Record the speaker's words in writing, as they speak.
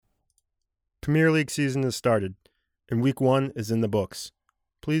Premier League season has started, and Week 1 is in the books.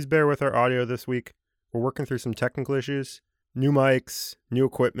 Please bear with our audio this week. We're working through some technical issues. New mics, new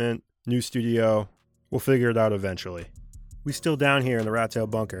equipment, new studio. We'll figure it out eventually. We still down here in the Rat Tail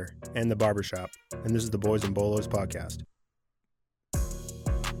Bunker and the barbershop, and this is the Boys and Bolos podcast.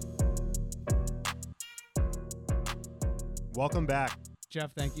 Welcome back.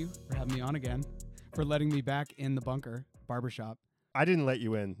 Jeff, thank you for having me on again, for letting me back in the bunker barbershop. I didn't let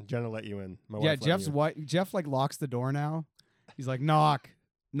you in. Jenna let you in. My wife Jeff's let white. Jeff like locks the door now. He's like, knock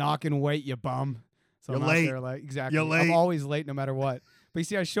and wait, you bum. So You're I'm late. out there like, exactly. You're late. I'm always late no matter what. But you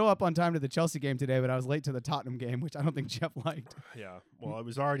see, I show up on time to the Chelsea game today, but I was late to the Tottenham game, which I don't think Jeff liked. Yeah. Well, it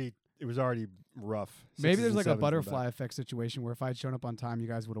was already rough. Maybe Sixes there's and like a sevens in the butterfly back. effect situation where if I had shown up on time, you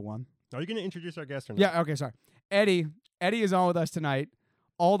guys would have won. Are you going to introduce our guest or not? Yeah, okay, sorry. Eddie is on with us tonight,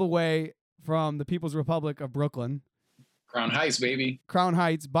 all the way from the People's Republic of Brooklyn. Crown Heights, baby. Crown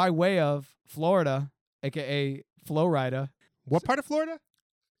Heights, by way of Florida, a.k.a. Florida. What part of Florida?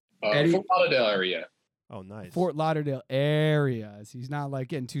 Eddie- Fort Lauderdale area. Oh, nice. Fort Lauderdale areas. He's not like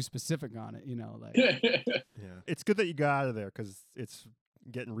getting too specific on it, like Yeah. It's good that you got out of there because it's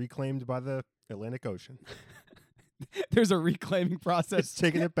getting reclaimed by the Atlantic Ocean. there's a reclaiming process. It's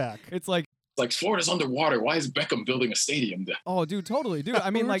taking it back. It's like, Like Florida's underwater. Why is Beckham building a stadium there? oh, dude, totally, dude. I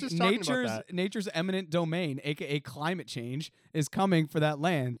mean, We were like just talking about nature's eminent domain, aka climate change, is coming for that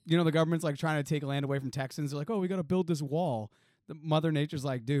land. The government's like trying to take land away from Texans. They're like, oh, we got to build this wall. The Mother Nature's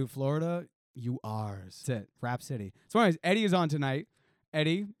like, dude, Florida, you ours. That's it. Rap City. So, anyways, Eddie is on tonight.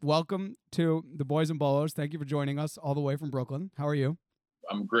 Eddie, welcome to the Boys and Bolos. Thank you for joining us all the way from Brooklyn. How are you?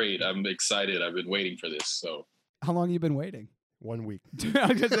 I'm great. I'm excited. I've been waiting for this. So How long have you been waiting? 1 week. I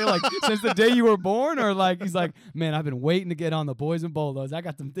was gonna say, like, since the day you were born, or like he's like, man, I've been waiting to get on the Boys and Bolos. I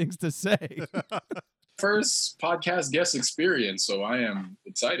got some things to say. first podcast guest experience. So I am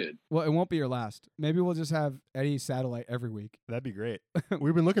excited. Well, it won't be your last. Maybe we'll just have Eddie Satellite every week. That'd be great.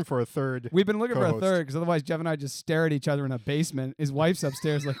 We've been looking for a third. We've been looking for a Co-host. third because otherwise Jeff and I just stare at each other in a basement. His wife's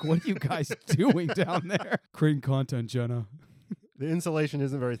upstairs like, what are you guys doing down there? Creating content, Jenna. The insulation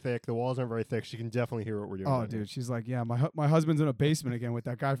isn't very thick. The walls aren't very thick. She can definitely hear what we're doing. Oh, down here. dude. She's like, yeah, my husband's in a basement again with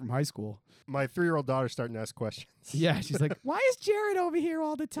that guy from high school. My 3-year-old daughter's starting to ask questions. Yeah, she's like, why is Jared over here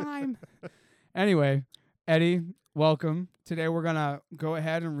all the time? Anyway, Eddie, welcome. Today we're going to go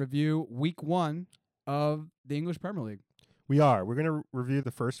ahead and review week 1 of the English Premier League. We are. We're going to review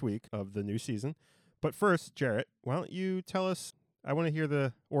the first week of the new season. But first, Jarrett, why don't you tell us? I want to hear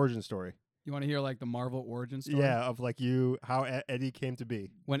the origin story. You want to hear like the Marvel origin story? Yeah, of like how Eddie came to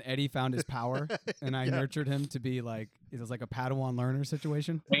be. When Eddie found his power and I Yeah. nurtured him to be like, it was like a Padawan learner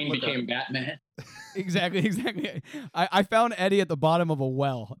situation. Wayne became Batman. Exactly. I found Eddie at the bottom of a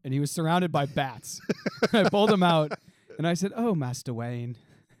well and he was surrounded by bats. I pulled him out and I said, oh, Master Wayne,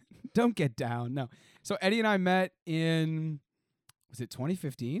 don't get down. No. So Eddie and I met in, was it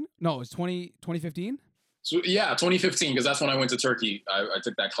 2015? No, it was 2015? So yeah, 2015, because that's when I went to Turkey. I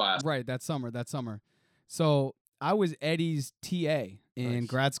took that class. Right, that summer. So I was Eddie's TA in Nice.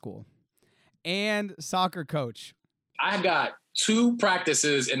 grad school and soccer coach. I got 2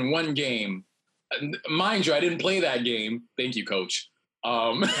 practices in 1 game. Mind you, I didn't play that game. Thank you, coach.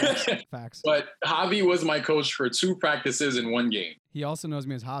 Facts. But Javi was my coach for 2 practices in 1 game. He also knows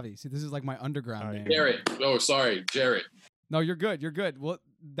me as Javi. See, this is like my underground Oh, name. Jared. Oh, sorry, Jared. No, you're good. Well,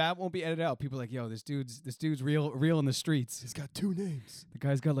 that won't be edited out. People are like, yo, this dude's real in the streets. He's got 2 names. The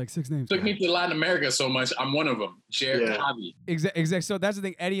guy's got like 6 names. Took me to Latin America so much. I'm one of them. Jared Yeah. Javi. Exactly. So that's the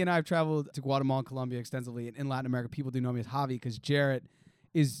thing. Eddie and I have traveled to Guatemala and Colombia extensively, and in Latin America, people do know me as Javi because Jarrett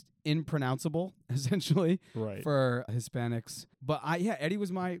is impronounceable essentially Right. for Hispanics. But Eddie was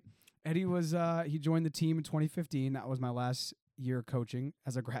he joined the team in 2015. That was my last year coaching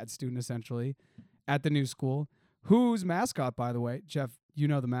as a grad student essentially at the new school. Whose mascot, by the way, Jeff, you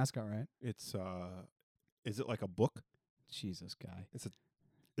know the mascot, right? It's is it like a book? Jesus, guy. Is it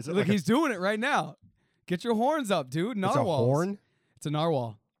Look, like he's doing it right now. Get your horns up, dude. it's a Narwhals. horn? It's a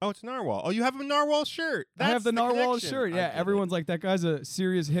narwhal. Oh, it's narwhal. Oh, you have a narwhal shirt. I have the narwhal connection. shirt. I Yeah, get it. everyone's like, that guy's a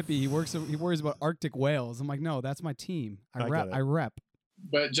serious hippie. He worries about Arctic whales. I'm like, no, that's my team. I get it. I rep.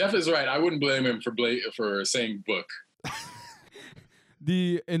 But Jeff is right. I wouldn't blame him for saying book.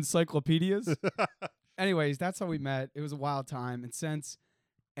 The encyclopedias. Anyways, that's how we met. It was a wild time. And since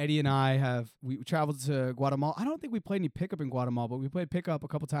Eddie and I we traveled to Guatemala. I don't think we played any pickup in Guatemala, but we played pickup a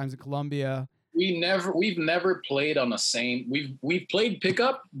couple times in Colombia. We've never played on the same. We've played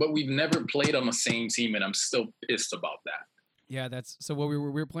pickup, but we've never played on the same team, and I'm still pissed about that. Yeah, so what we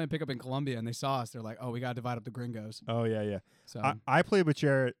were playing pickup in Colombia, and they saw us. They're like, "Oh, we gotta divide up the gringos." Oh yeah. So I played with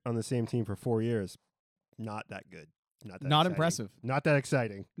Jarrett on the same team for 4 years. Not that good. Not that Not exciting. impressive. Not that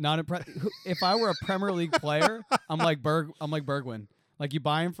exciting. Not impressive. If I were a Premier League player, I'm like Bergwijn. Like you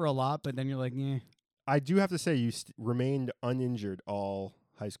buy him for a lot, but then you're like, yeah. I do have to say you remained uninjured all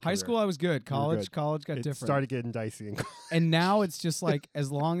high school. High school, I was good. You were good. College got It different. started getting dicey. And now it's just like,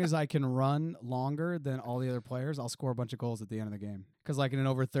 as long as I can run longer than all the other players, I'll score a bunch of goals at the end of the game. Because like in an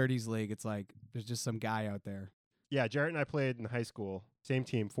over 30s league, it's like there's just some guy out there. Yeah, Jarrett and I played in high school. Same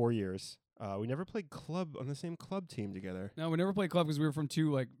team, 4 years. We never played club on the same club team together. No, we never played club because we were from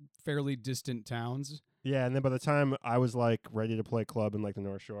two like fairly distant towns. Yeah, and then by the time I was like ready to play club in like the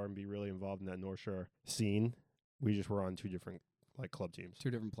North Shore and be really involved in that North Shore scene, we just were on two different like club teams.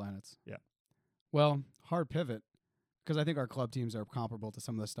 Two different planets. Yeah. Well, hard pivot because I think our club teams are comparable to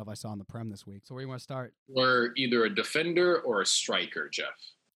some of the stuff I saw in the Prem this week. So where you want to start? Or either a defender or a striker, Jeff.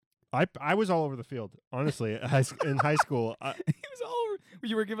 I was all over the field, honestly, in high school. He was all over.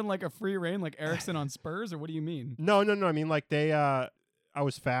 You were given like a free reign like Ericsson on Spurs, or what do you mean? No. I mean, like I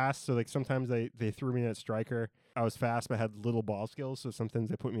was fast, so like sometimes they threw me in at striker. I was fast, but had little ball skills, so sometimes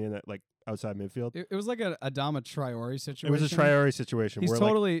they put me in at like outside midfield. It was like a Adama Traore situation. It was a Traore situation. He's where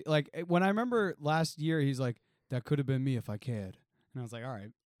totally like when I remember last year, he's like, that could have been me if I cared. And I was like, all right,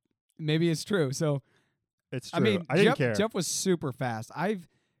 maybe it's true. So it's true. I mean, I didn't care. Jeff was super fast. I've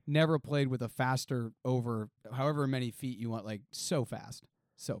never played with a faster over however many feet you want, like so fast.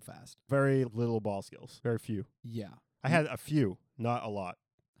 Very little ball skills. Very few. Yeah. I had a few, not a lot.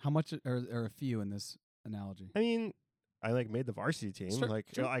 How much are a few in this analogy? I mean, I like made the varsity team. Sure, Like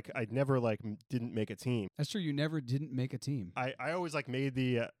sure. I never like didn't make a team. That's true. You never didn't make a team. I always like made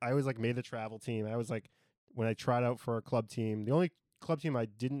the travel team. I was like when I tried out for a club team, the only club team I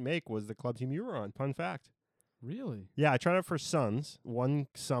didn't make was the club team you were on. Fun fact. Really? Yeah, I tried out for Suns one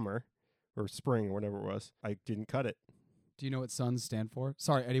summer or spring or whatever it was. I didn't cut it. Do you know what Suns stand for?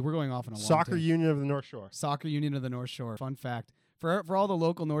 Sorry, Eddie, we're going off on a long Soccer tangent. Union of the North Shore. Soccer Union of the North Shore. Fun fact. For all the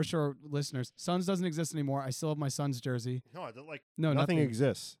local North Shore listeners, Suns doesn't exist anymore. I still have my Suns jersey. No, like No, nothing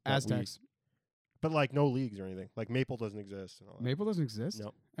exists. that we- Aztecs. but like no leagues or anything. Like Maple doesn't exist. And all that. Maple doesn't exist?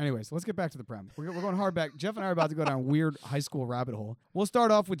 No. Anyways, let's get back to the Prem. We're going hard back. Jeff and I are about to go down a weird high school rabbit hole. We'll start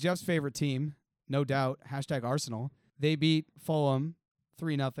off with Jeff's favorite team, no doubt, #Arsenal. They beat Fulham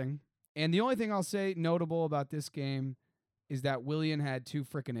 3-0. And the only thing I'll say notable about this game is that Willian had 2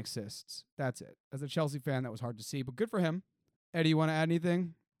 frickin' assists. That's it. As a Chelsea fan, that was hard to see, but good for him. Eddie, you want to add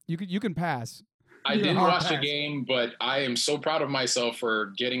anything? You can pass. I You're a didn't hard watch the pass. game, but I am so proud of myself for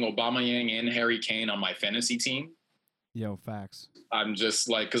getting Aubameyang and Harry Kane on my fantasy team. Yo, facts. I'm just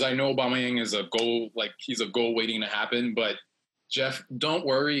like, because I know Aubameyang is a goal, like he's a goal waiting to happen. But Jeff, don't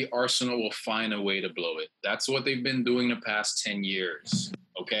worry, Arsenal will find a way to blow it. That's what they've been doing the past 10 years.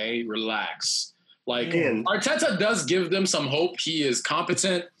 Okay, relax. Like And- Arteta does give them some hope. He is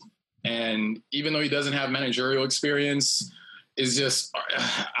competent, and even though he doesn't have managerial experience, is just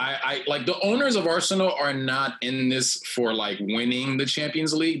I like the owners of Arsenal are not in this for like winning the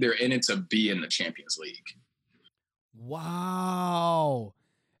Champions League. They're in it to be in the Champions League. Wow.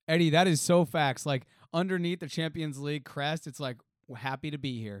 Eddie, that is so facts. Like underneath the Champions League crest, it's like, we're happy to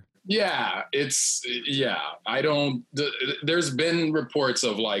be here. Yeah, I don't. There's been reports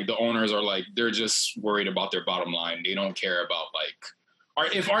of like the owners are like they're just worried about their bottom line. They don't care about like.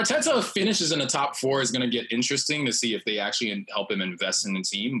 If Arteta finishes in the top 4, it's going to get interesting to see if they actually help him invest in the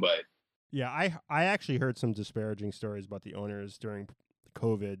team. But Yeah, I actually heard some disparaging stories about the owners during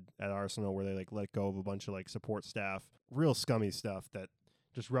COVID at Arsenal where they like let go of a bunch of like support staff. Real scummy stuff that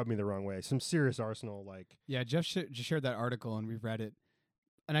just rubbed me the wrong way. Some serious Arsenal like Yeah, Jeff just shared that article and we've read it.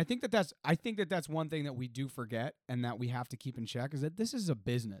 And I think that's one thing that we do forget and that we have to keep in check is that this is a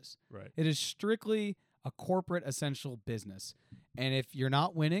business. right. It is strictly a corporate essential business. And if you're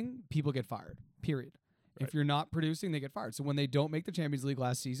not winning, people get fired. Period. Right. If you're not producing, they get fired. So when they don't make the Champions League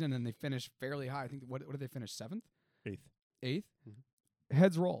last season and they finish fairly high, I think what did they finish? 7th? 8th. 8th? Mhm.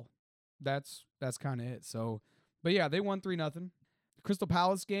 Heads roll. That's kind of it. So, but yeah, they won 3-0. Crystal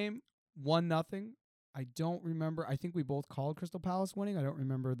Palace game 1-0. I don't remember. I think we both called Crystal Palace winning. I don't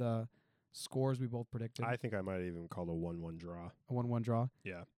remember the scores we both predicted. I think I might have even called a 1-1 draw. A 1-1 draw.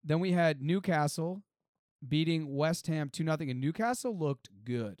 Yeah. Then we had Newcastle beating West Ham 2-0, and Newcastle looked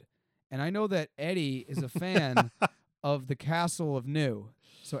good. And I know that Eddie is a fan of the Castle of New.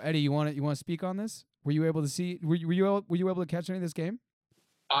 So Eddie, you want to speak on this? Were you able to see? Were you able to catch any of this game?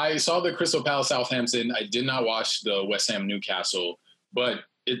 I saw the Crystal Palace Southampton. I did not watch the West Ham Newcastle, but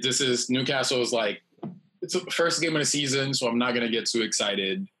Newcastle is like it's the first game of the season, so I'm not going to get too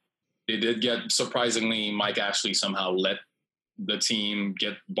excited. They did get surprisingly Mike Ashley somehow let the team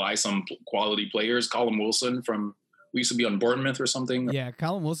get by some quality players. Callum Wilson we used to be on Bournemouth or something. Yeah,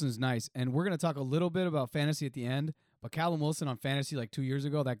 Callum Wilson is nice, and we're going to talk a little bit about fantasy at the end. But Callum Wilson on fantasy like 2 years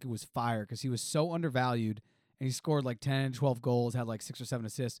ago, that was fire because he was so undervalued and he scored like 10, 12 goals, had like 6 or 7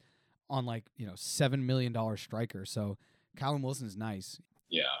 assists on like, $7 million striker. So Callum Wilson is nice.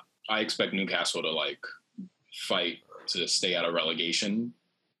 Yeah. I expect Newcastle to like fight to stay out of relegation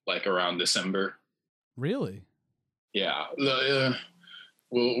like around December. Really? Yeah.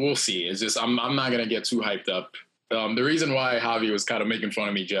 We'll see. It's just I'm not going to get too hyped up. The reason why Javi was kind of making fun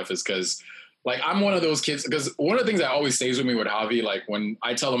of me, Jeff, is because like I'm one of those kids, because one of the things that always stays with me with Javi, like when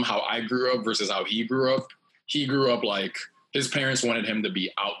I tell him how I grew up versus how he grew up like his parents wanted him to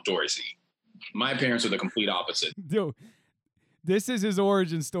be outdoorsy. My parents are the complete opposite. Dude, this is his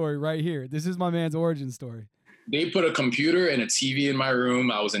origin story right here. This is my man's origin story. They put a computer and a TV in my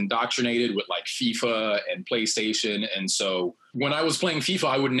room. I was indoctrinated with like FIFA and PlayStation. And so when I was playing FIFA,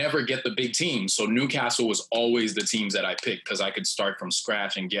 I would never get the big teams. So Newcastle was always the teams that I picked because I could start from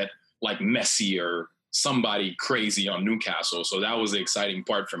scratch and get like Messi or somebody crazy on Newcastle. So that was the exciting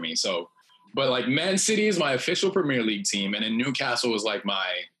part for me. So, but like Man City is my official Premier League team. And then Newcastle was like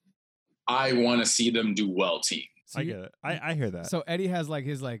I want to see them do well team. So I get it. I hear that. So Eddie has like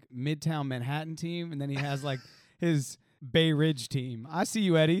his like Midtown Manhattan team, and then he has like his Bay Ridge team. I see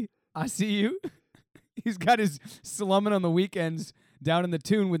you, Eddie. I see you. He's got his slumming on the weekends down in the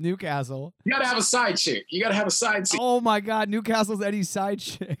Tune with Newcastle. You got to have a side chick. Oh, my God. Newcastle's Eddie's side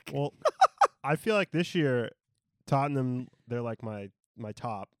chick. Well, I feel like this year, Tottenham, they're like my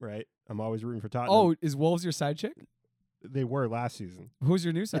top, right? I'm always rooting for Tottenham. Oh, is Wolves your side chick? They were last season. Who's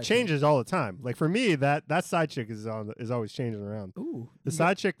your new side It chick? changes all the time. Like for me, that side chick is always changing around. Ooh. The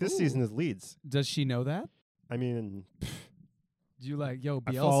side chick this season is Leeds. Does she know that? I mean, Do you like, yo,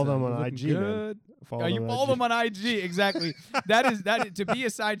 Bielsa, I follow them on you looking IG, good? man. You follow them on IG, exactly. that to be a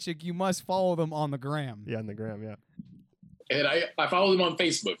side chick, you must follow them on the gram. Yeah, on the gram, yeah. And I follow them on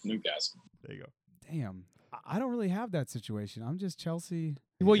Facebook, Newcastle. There you go. Damn. I don't really have that situation. I'm just Chelsea.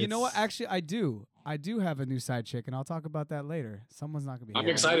 Well, you know what? Actually, I do. I do have a new side chick, and I'll talk about that later. Someone's not going to be I'm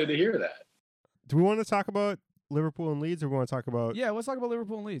here. excited to hear that. Do we want to talk about Liverpool and Leeds, or we want to talk about... Yeah, let's talk about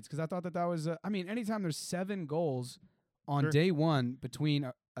Liverpool and Leeds, because I thought that was... anytime there's 7 goals on Sure. day one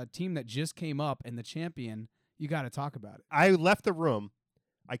between a team that just came up and the champion, you got to talk about it. I left the room.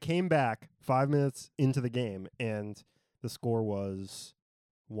 I came back 5 minutes into the game, and the score was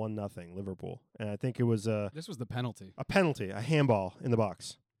 1-0 Liverpool. And I think it was This was the penalty. a penalty, a handball in the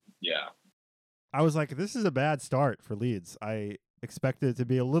box. Yeah. I was like, this is a bad start for Leeds. I expected it to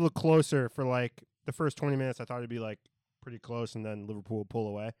be a little closer for like the first 20 minutes. I thought it'd be like pretty close, and then Liverpool would pull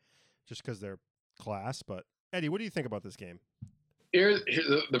away just because they're class. But Eddie, what do you think about this game?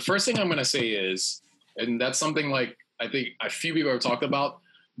 The first thing I'm going to say is, and that's something like I think a few people have talked about,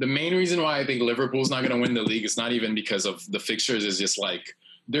 the main reason why I think Liverpool's not going to win the league is not even because of the fixtures. Is just like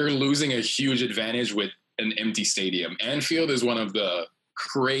they're losing a huge advantage with an empty stadium. Anfield is one of the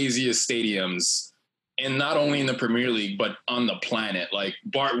craziest stadiums, and not only in the Premier League, but on the planet. Like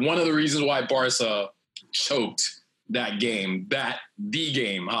one of the reasons why Barca choked that game, the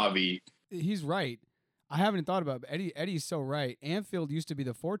game, Javi. He's right. I haven't thought about it. Eddie's so right. Anfield used to be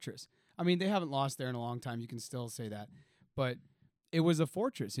the fortress. I mean, they haven't lost there in a long time. You can still say that. But it was a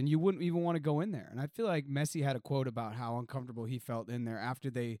fortress, and you wouldn't even want to go in there. And I feel like Messi had a quote about how uncomfortable he felt in there after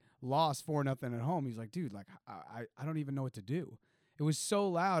they lost 4-0 at home. He's like, dude, like I don't even know what to do. It was so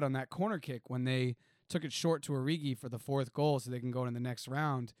loud on that corner kick when they took it short to Origi for the 4th goal so they can go in the next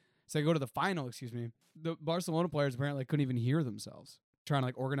round. So they go to the final, excuse me. The Barcelona players apparently couldn't even hear themselves trying to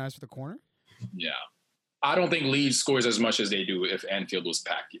like organize for the corner. Yeah. I don't think Leeds scores as much as they do if Anfield was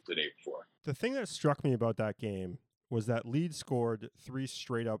packed the day before. The thing that struck me about that game was that Leeds scored 3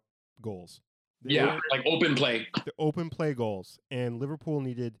 straight up goals. Yeah, like open play. The open play goals. And Liverpool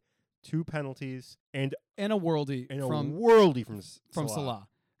needed 2 penalties and a worldie from Salah.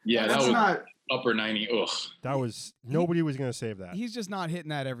 Yeah, that That's was not. upper 90. Ugh. That was nobody was going to save that. He's just not hitting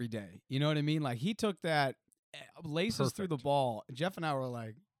that every day. You know what I mean? Like he took that laces through the Perfect. ball. Jeff and I were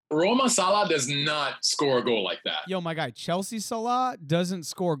like, Roma Salah does not score a goal like that. yo, my guy, Chelsea Salah doesn't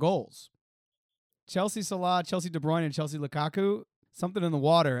score goals. Chelsea Salah, Chelsea De Bruyne, and Chelsea Lukaku, something in the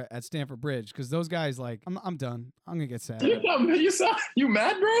water at Stamford Bridge. Because those guys, like, I'm done. I'm going to get sad. You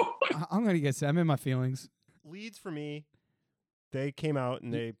mad, bro? I'm going to get sad. I'm in my feelings. Leeds, for me, they came out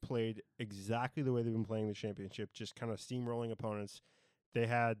and they played exactly the way they've been playing the championship, just kind of steamrolling opponents. They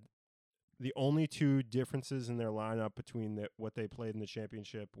had the only 2 differences in their lineup between what they played in the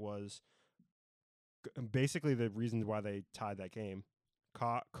championship was basically the reasons why they tied that game.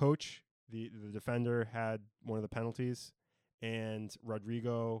 Coach, the defender, had one of the penalties, and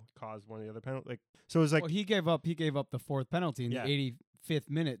Rodrigo caused one of the other penalties. So it was like Well, he gave up the 4th penalty in Yeah. the 85th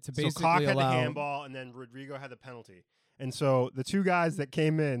minute to So basically Koch had the allow. handball, and then Rodrigo had the penalty. And so the two guys that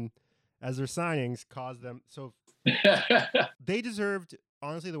came in as their signings caused them. So they deserved,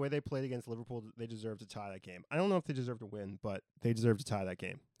 honestly, the way they played against Liverpool, they deserved to tie that game. I don't know if they deserve to win, but they deserve to tie that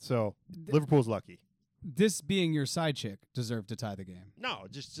game. So Liverpool's lucky. This being your side chick deserved to tie the game. No,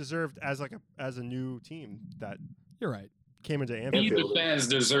 just deserved as a new team that You're right. came into Neither Anfield. fans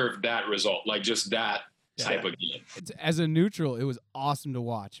deserve that result, like just that type of game. As a neutral, it was awesome to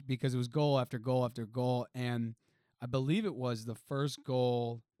watch because it was goal after goal after goal. And I believe it was the first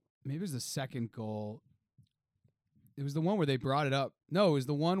goal, maybe it was the second goal. It was the one where they brought it up. No, it was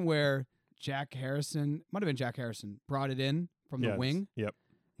the one where Jack Harrison, might have been Jack Harrison, brought it in from the wing. Yep.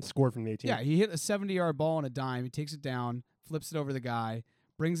 Scored from the 18. Yeah, he hit a 70-yard ball on a dime. He takes it down, flips it over the guy,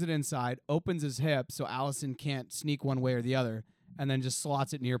 brings it inside, opens his hip so Allison can't sneak one way or the other, and then just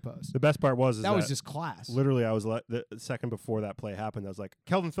slots it near post. The best part was That was just class. literally, I was the second before that play happened, I was like,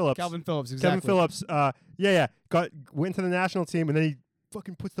 Kelvin Phillips. Exactly. Kevin Phillips, went to the national team, and then he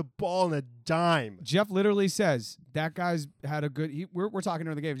fucking puts the ball in a dime. Jeff literally says that guy's had a good. We're talking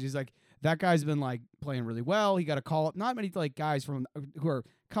during the game. He's like, that guy's been like playing really well. He got a call up. Not many like guys from who are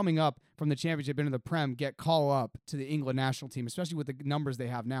coming up from the championship into the Prem get call up to the England national team, especially with the numbers they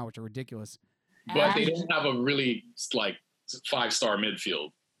have now, which are ridiculous. But they don't have a really like 5-star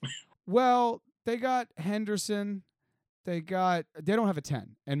midfield. Well, they got Henderson. They don't have a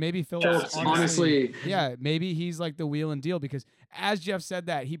 10. And maybe Phillips. Honestly, yeah, maybe he's like the wheel and deal because as Jeff said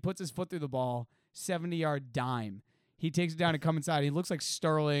that, he puts his foot through the ball, 70-yard dime. He takes it down and come inside. He looks like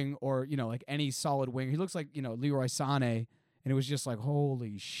Sterling or, like any solid winger. He looks like, Leroy Sané. And it was just like,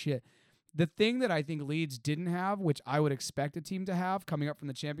 holy shit. The thing that I think Leeds didn't have, which I would expect a team to have coming up from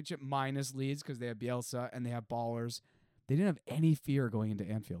the championship, minus Leeds because they have Bielsa and they have ballers, they didn't have any fear going into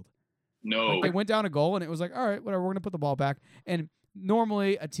Anfield. No. Like, they went down a goal and it was like, all right, whatever, we're going to put the ball back. And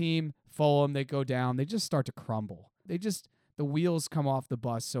normally a team, Fulham, they go down, they just start to crumble. The wheels come off the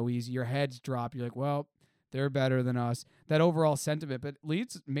bus so easy. Your heads drop. You're like, well, they're better than us. That overall sentiment. But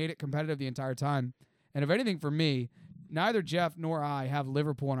Leeds made it competitive the entire time. And if anything, for me, neither Jeff nor I have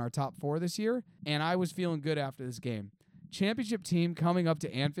Liverpool in our top 4 this year. And I was feeling good after this game. Championship team coming up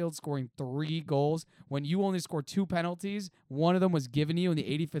to Anfield scoring 3 goals when you only scored 2 penalties. One of them was given you in the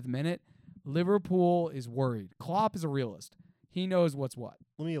 85th minute. Liverpool is worried. Klopp is a realist. He knows what's what.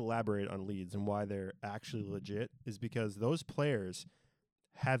 Let me elaborate on Leeds and why they're actually legit is because those players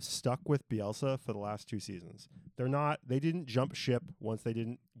have stuck with Bielsa for the last 2 seasons. They didn't jump ship once they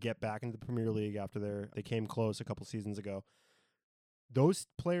didn't get back into the Premier League after they came close a couple seasons ago. Those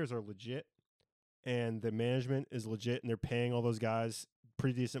players are legit and the management is legit and they're paying all those guys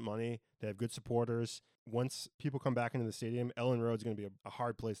pretty decent money. They have good supporters. Once people come back into the stadium, Ellen Road's going to be a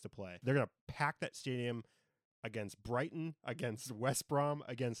hard place to play. They're going to pack that stadium against Brighton, against West Brom,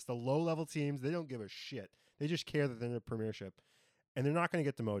 against the low-level teams. They don't give a shit. They just care that they're in the Premiership. And they're not going to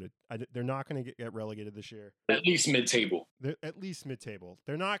get demoted. They're not going to get relegated this year. At least mid-table. They're at least mid-table.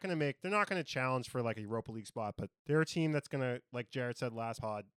 They're not going to challenge for like a Europa League spot, but they're a team that's going to, like Jared said last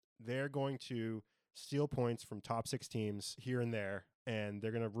pod, they're going to steal points from top 6 teams here and there, and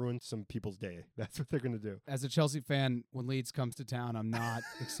they're going to ruin some people's day. That's what they're going to do. As a Chelsea fan, when Leeds comes to town, I'm not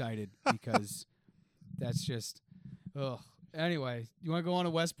excited because that's just, ugh. Anyway, you want to go on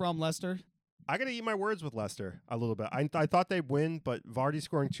to West Brom Leicester? I got to eat my words with Leicester a little bit. I thought they'd win, but Vardy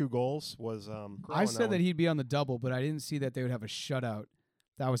scoring 2 goals was I said that he'd be on the double, but I didn't see that they would have a shutout.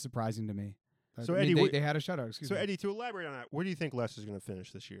 That was surprising to me. So Eddie, they had a shutout. Excuse me. Eddie, to elaborate on that, where do you think Leicester's going to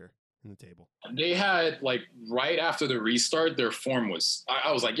finish this year in the table? They had, like, right after the restart, their form was,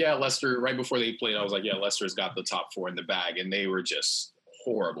 I was like, yeah, Leicester, right before they played, I was like, yeah, Leicester's got the top 4 in the bag, and they were just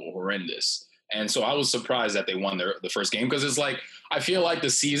horrendous. And so I was surprised that they won the first game because it's like, I feel like the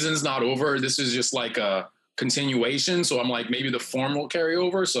season's not over. This is just like a continuation. So I'm like, maybe the form will carry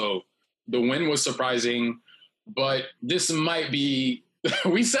over. So the win was surprising, but this might be,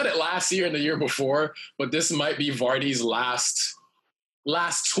 we said it last year and the year before, but this might be Vardy's last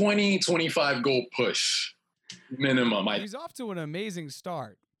 20, 25 goal push minimum. He's off to an amazing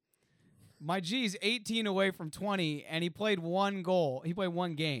start. My G's 18 away from 20 and he played 1 goal. He played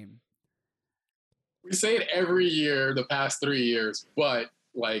 1 game. We say it every year, the past 3 years, but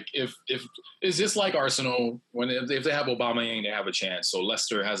like if it's just like Arsenal, if they have Aubameyang, they have a chance. So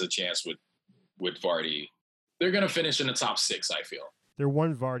Leicester has a chance with Vardy. They're gonna finish in the top 6. I feel they're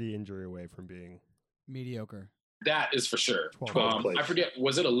 1 Vardy injury away from being mediocre. That is for sure. 12 I forget,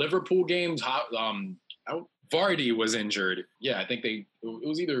 was it a Liverpool game? Vardy was injured. Yeah, I think it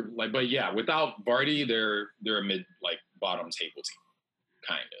was either like, but yeah, without Vardy, they're a bottom table team,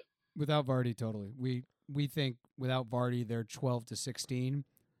 kind of. Without Vardy, totally. We we think without Vardy, they're 12 to 16.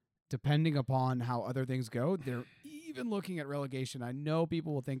 Depending upon how other things go, they're even looking at relegation. I know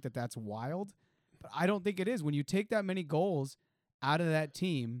people will think that that's wild, but I don't think it is. When you take that many goals out of that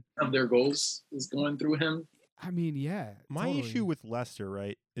team, Of their goals is going through him. I mean, yeah. My totally. issue with Leicester,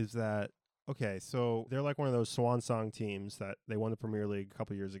 right, is that, okay, so they're like one of those swan song teams that they won the Premier League a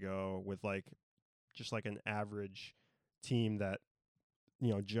couple years ago with like just like an average team that,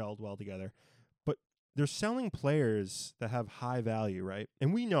 gelled well together. But they're selling players that have high value, right?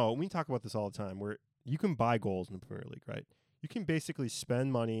 And we talk about this all the time, where you can buy goals in the Premier League, right? You can basically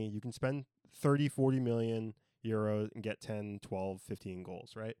spend money. You can spend 30, 40 million euros and get 10, 12, 15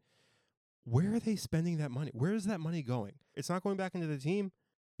 goals, right? Where are they spending that money? Where is that money going? It's not going back into the team.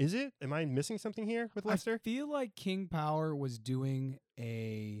 Is it? Am I missing something here with Leicester? I feel like King Power was doing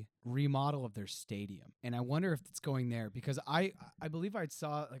a remodel of their stadium, and I wonder if it's going there, because I believe I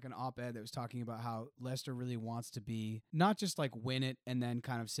saw like an op-ed that was talking about how Leicester really wants to be not just like win it and then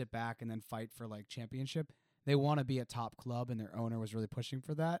kind of sit back and then fight for like championship. They want to be a top club, and their owner was really pushing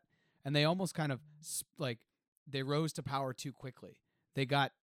for that. And they almost kind of like they rose to power too quickly. They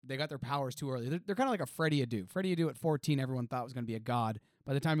got their powers too early. They're kind of like a Freddie Adu. Freddie Adu at 14, everyone thought was going to be a god.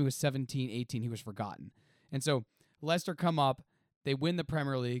 By the time he was 17, 18, he was forgotten. And so Leicester come up, they win the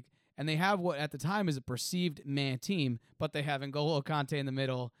Premier League, and they have what at the time is a perceived man team, but they have N'Golo Kante in the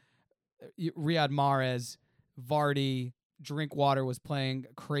middle, Riyad Mahrez, Vardy, Drinkwater was playing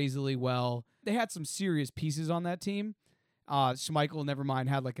crazily well. They had some serious pieces on that team. Schmeichel, never mind,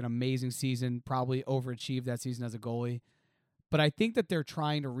 had like an amazing season, probably overachieved that season as a goalie. But I think that they're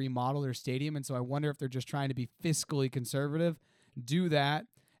trying to remodel their stadium, and so I wonder if they're just trying to be fiscally conservative, do that,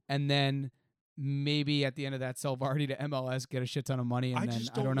 and then maybe at the end of that sell Vardy to MLS, get a shit ton of money, and I then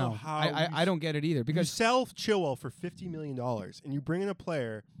just I don't know. how I don't get it either, you because sell Chilwell for $50 million and you bring in a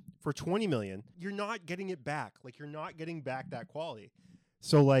player for $20 million. You're not getting it back. Like, you're not getting back that quality.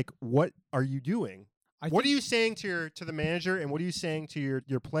 So, like, what are you doing? What are you saying to the manager, and what are you saying to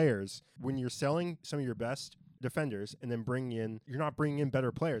your players when you're selling some of your best defenders and then you're not bringing in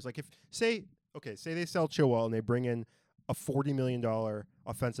better players? Like, say they sell Chilwell and they bring in a $40 million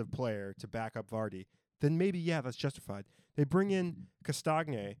offensive player to back up Vardy, then maybe, yeah, that's justified. They bring in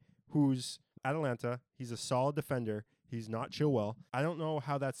Castagne, who's Atalanta. He's a solid defender. He's not Chilwell. I don't know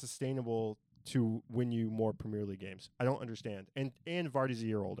how that's sustainable to win you more Premier League games. I don't understand. And Vardy's a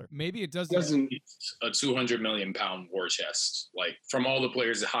year older. maybe it Doesn't need a 200 million pound war chest. Like, from all the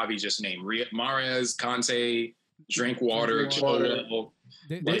players that Javi just named, Mahrez, Kante, Drinkwater, Chilwell.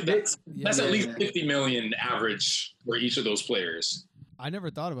 That's at least 50 million average for each of those players. I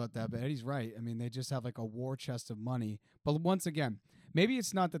never thought about that, but Eddie's right. I mean, they just have like a war chest of money. But once again, maybe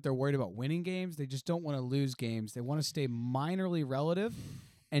it's not that they're worried about winning games. They just don't want to lose games. They want to stay minorly relative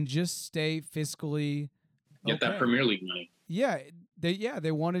and just stay fiscally Get that Premier League money. Yeah,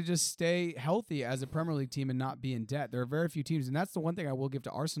 they want to just stay healthy as a Premier League team and not be in debt. There are very few teams, and that's the one thing I will give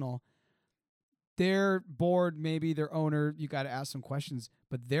to Arsenal. Their board, maybe their owner, you got to ask some questions,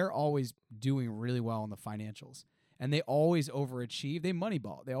 but they're always doing really well on the financials. And they always overachieve. They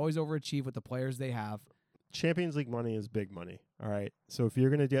moneyball. They always overachieve with the players they have. Champions League money is big money. All right. So if you're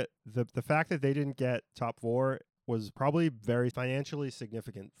going to get the fact that they didn't get top four was probably very financially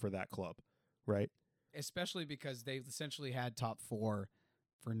significant for that club, right? Especially because they've essentially had top four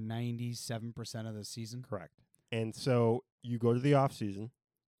for 97% of the season. Correct. And so you go to the offseason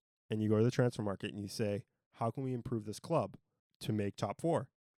and you go to the transfer market and you say, how can we improve this club to make top four?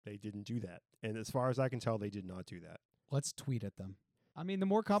 They didn't do that. And as far as I can tell, they did not do that. Let's tweet at them. I mean, the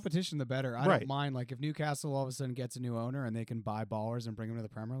more competition, the better. I don't mind. Like, if Newcastle all of a sudden gets a new owner and they can buy ballers and bring them to the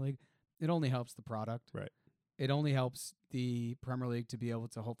Premier League, it only helps the product. Right. It only helps the Premier League to be able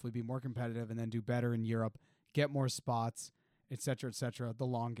to hopefully be more competitive and then do better in Europe, get more spots, et cetera, the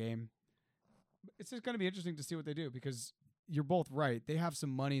long game. It's just going to be interesting to see what they do, because you're both right. They have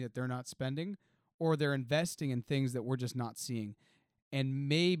some money that they're not spending, or they're investing in things that we're just not seeing. And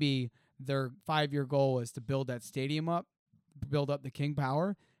maybe their 5-year goal is to build that stadium up, build up the King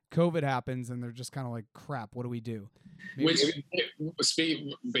Power. COVID happens, and they're just kind of like, crap, what do we do? Which,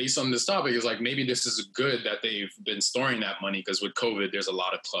 based on this topic, is like, maybe this is good that they've been storing that money, because with COVID, there's a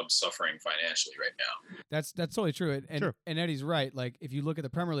lot of clubs suffering financially right now. That's totally true. And Eddie's right. Like, if you look at the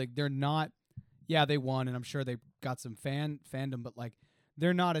Premier League, they're not, yeah, they won, and I'm sure they got some fandom, but like,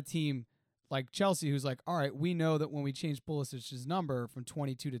 they're not a team like Chelsea who's like, all right, we know that when we change Pulisic's number from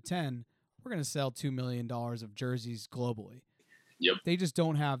 22 to 10, we're going to sell $2 million of jerseys globally. Yep. They just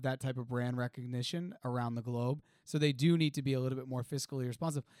don't have that type of brand recognition around the globe. So they do need to be a little bit more fiscally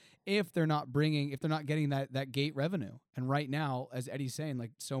responsive if they're not getting that gate revenue. And right now, as Eddie's saying,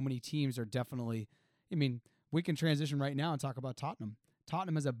 like, so many teams are definitely, I mean, we can transition right now and talk about Tottenham.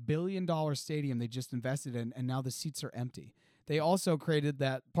 Tottenham has $1 billion stadium they just invested in, and now the seats are empty. They also created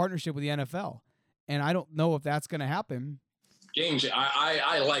that partnership with the NFL, and I don't know if that's going to happen.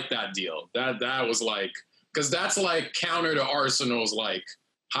 I like that deal. That was like, because that's like counter to Arsenal's like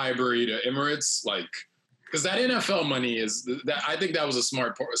Highbury to Emirates, like, because that NFL money is that I think that was a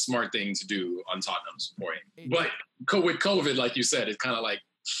smart thing to do on Tottenham's point. But with COVID, like you said, it's kind of like,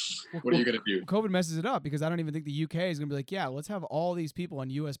 what are you going to do? COVID messes it up because I don't even think the UK is going to be like, yeah, let's have all these people on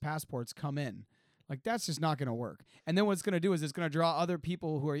U.S. passports come in. Like, that's just not going to work. And then what it's going to do is it's going to draw other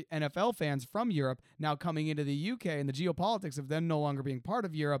people who are NFL fans from Europe now coming into the UK, and the geopolitics of them no longer being part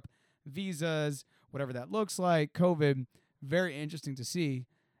of Europe, visas, whatever that looks like, COVID, very interesting to see.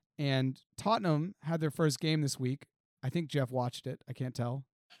 And Tottenham had their first game this week. I think Jeff watched it. I can't tell.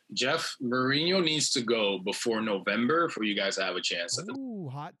 Jeff, Mourinho needs to go before November for you guys to have a chance. Ooh,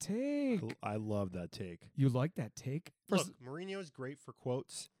 hot take. I love that take. You like that take? Look, Mourinho's great for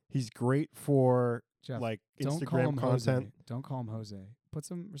quotes. He's great for Jeff, like don't call Instagram him content. Jose. Don't call him Jose. Put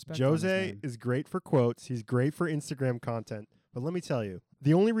some respect on his Jose name. is great for quotes. He's great for Instagram content. But let me tell you,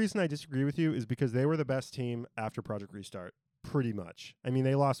 the only reason I disagree with you is because they were the best team after Project Restart, pretty much. I mean,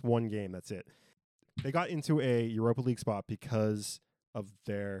 they lost one game. That's it. They got into a Europa League spot because of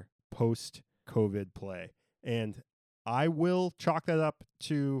their post-COVID play. And I will chalk that up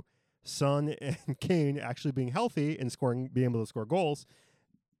to Son and Kane actually being healthy and being able to score goals.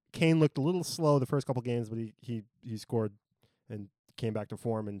 Kane looked a little slow the first couple games, but he scored and came back to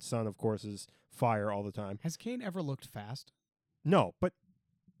form. And Son, of course, is fire all the time. Has Kane ever looked fast? No, but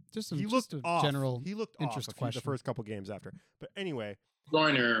he looked off. General he looked interest off question. The first couple games after. But anyway,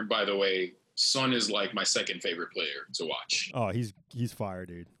 Garner, by the way, Son is like my second favorite player to watch. Oh, he's fire,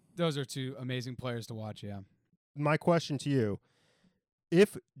 dude. Those are two amazing players to watch. Yeah. My question to you: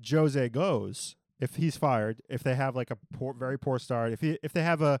 if Jose goes, if he's fired, if they have like a very poor start, if they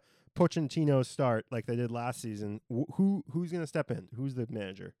have a Pochettino start like they did last season, who's going to step in? Who's the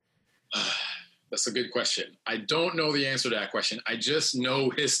manager? That's a good question. I don't know the answer to that question. I just know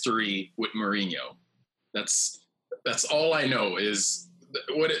history with Mourinho. That's all I know. Is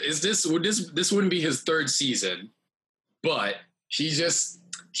what is this? This wouldn't be his third season, but he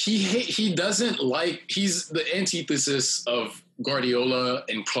doesn't like. He's the antithesis of Guardiola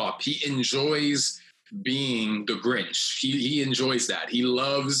and Klopp. He enjoys being the Grinch. He enjoys that. He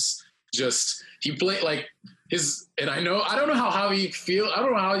loves he played like his, and I don't know how you feel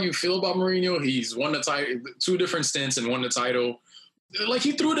about Mourinho. He's won the title, 2 different stints and won the title. Like,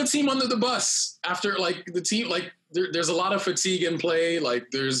 he threw the team under the bus after, like, the team, like, there's a lot of fatigue in play. Like,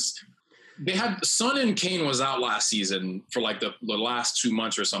 they had Son and Kane was out last season for like the last 2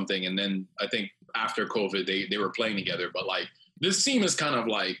 months or something. And then I think after COVID, they were playing together. But like, this team is kind of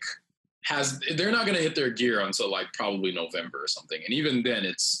like, they're not going to hit their gear until like probably November or something. And even then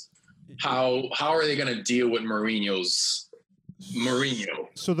it's how are they going to deal with Mourinho?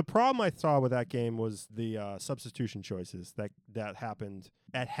 So the problem I saw with that game was the substitution choices that happened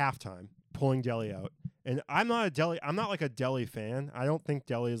at halftime, pulling Dele out. And I'm not like a Dele fan. I don't think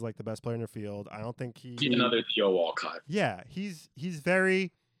Dele is like the best player in the field. I don't think he's another Theo Walcott. Yeah, he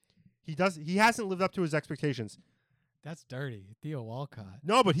hasn't lived up to his expectations. That's dirty, Theo Walcott.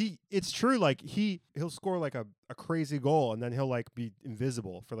 No, but it's true. Like, he'll score like a crazy goal and then he'll like be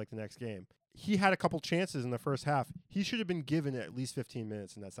invisible for like the next game. He had a couple chances in the first half. He should have been given at least 15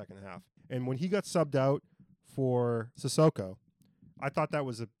 minutes in that second half. And when he got subbed out for Sissoko, I thought that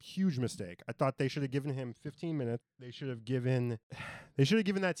was a huge mistake. I thought they should have given him 15 minutes. They should have given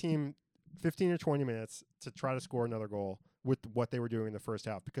that team 15 or 20 minutes to try to score another goal with what they were doing in the first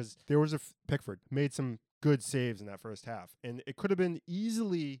half, because there was Pickford made some good saves in that first half, and it could have been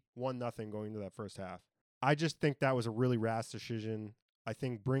easily 1-0 going into that first half. I just think that was a really rash decision. I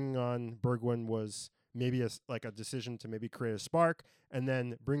think bringing on Bergwijn was maybe a decision to maybe create a spark, and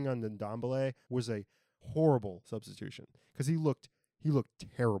then bringing on Ndombele was a horrible substitution because he looked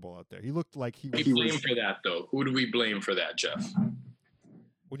terrible out there. He looked like he was... We blame for that, though. Who do we blame for that, Jeff?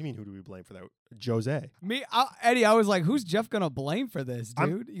 What do you mean, who do we blame for that? Jose. Me, Eddie, I was like, who's Jeff going to blame for this,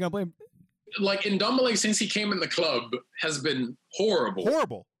 dude? You going to blame... Like, Ndombele, since he came in the club, has been horrible.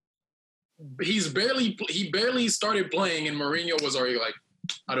 Horrible. He barely started playing, and Mourinho was already like,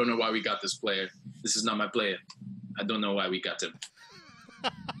 I don't know why we got this player. This is not my player. I don't know why we got him.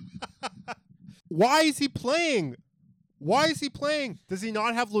 Why is he playing? Does he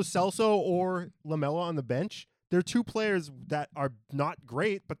not have Lo Celso or Lamela on the bench? They're 2 players that are not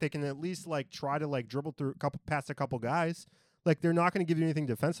great, but they can at least like try to like dribble through past a couple guys. Like, they're not going to give you anything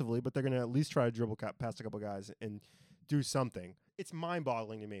defensively, but they're going to at least try to dribble past a couple guys and do something. It's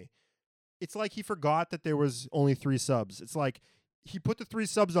mind-boggling to me. it's like he forgot that there was only 3 subs. It's like he put the 3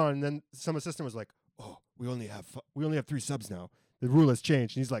 subs on, and then some assistant was like, "Oh, we only have 3 subs now. The rule has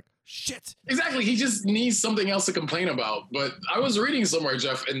changed." And he's like, "Shit." Exactly. He just needs something else to complain about. But I was reading somewhere,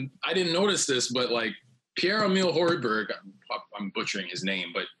 Jeff, and I didn't notice this, but like Pierre-Emile Højbjerg, I'm butchering his name,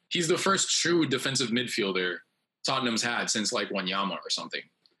 but he's the first true defensive midfielder Tottenham's had since like Wanyama or something.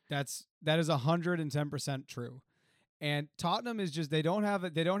 That is 110% true. And Tottenham is just they don't have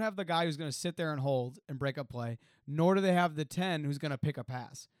the guy who's going to sit there and hold and break up play, nor do they have the 10 who's going to pick a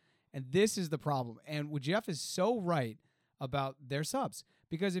pass. And this is the problem. And Jeff is so right about their subs,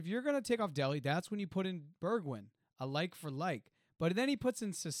 because if you're going to take off Dele, that's when you put in Bergwijn, a like for like. But then he puts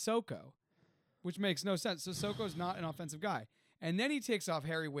in Sissoko, which makes no sense. Sissoko's not an offensive guy. And then he takes off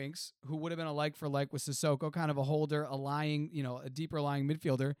Harry Winks, who would have been a like for like with Sissoko, kind of a holder, a deeper lying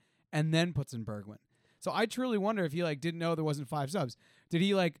midfielder, and then puts in Bergwijn. So I truly wonder if he didn't know there wasn't 5 subs. Did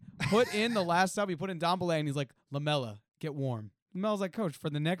he put in the last sub? He put in Dombele, and he's like, Lamela, get warm. Lamela's like, coach,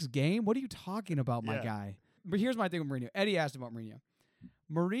 for the next game? What are you talking about, my guy? But here's my thing with Mourinho. Eddie asked about Mourinho.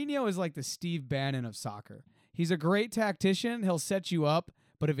 Mourinho is like the Steve Bannon of soccer. He's a great tactician. He'll set you up,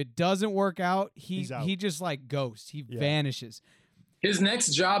 but if it doesn't work out, he just ghosts. He vanishes. His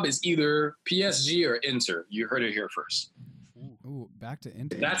next job is either PSG or Inter. You heard it here first. Ooh, back to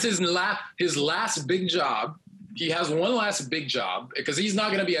Inter. That's his last big job. He has one last big job because he's not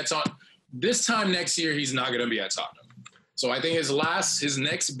going to be at Tottenham. This time next year, he's not going to be at Tottenham. So I think his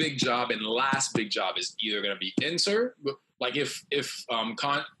next big job and last big job is either going to be Inter. Like if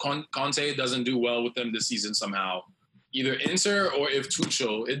Conte doesn't do well with them this season somehow, either Inter or if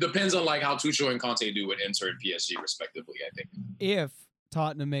Tuchel. It depends on how Tuchel and Conte do with Inter and PSG respectively, I think. If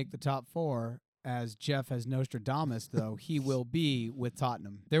Tottenham make the top 4, as Jeff has Nostradamus, though, he will be with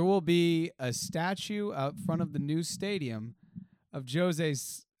Tottenham. There will be a statue out front of the new stadium of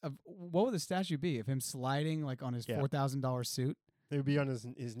Jose's. What would the statue be? Of him sliding on his $4,000 suit? They would be on his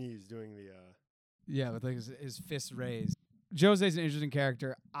knees doing the. Yeah, with his fists raised. Jose's an interesting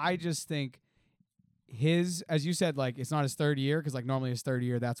character. I just think as you said, it's not his 3rd year, because normally his 3rd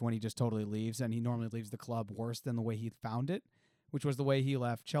year, that's when he just totally leaves, and he normally leaves the club worse than the way he found it, which was the way he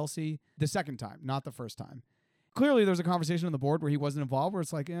left Chelsea the second time, not the first time. Clearly, there was a conversation on the board where he wasn't involved, where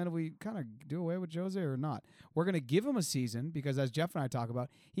it's do we kind of do away with Jose or not? We're going to give him a season because, as Jeff and I talk about,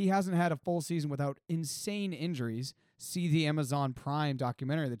 he hasn't had a full season without insane injuries. See the Amazon Prime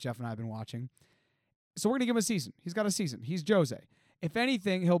documentary that Jeff and I have been watching. So we're going to give him a season. He's got a season. He's Jose. If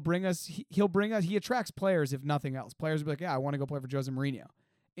anything, he attracts players, if nothing else. Players will be like, yeah, I want to go play for Jose Mourinho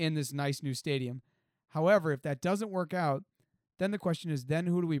in this nice new stadium. However, if that doesn't work out, then the question is, then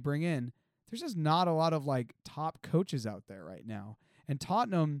who do we bring in? There's just not a lot of top coaches out there right now. And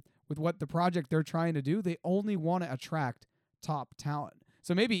Tottenham, with what the project they're trying to do, they only want to attract top talent.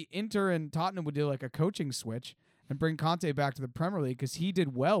 So maybe Inter and Tottenham would do a coaching switch and bring Conte back to the Premier League, because he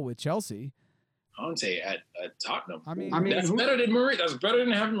did well with Chelsea. Conte at Tottenham. I mean that's better than Mourinho. That's better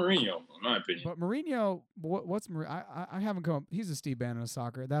than having Mourinho, in my opinion. But Mourinho, what's Mourinho? I haven't come up. He's a Steve Bannon of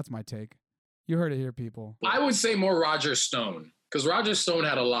soccer. That's my take. You heard it here, people. I would say more Roger Stone, because Roger Stone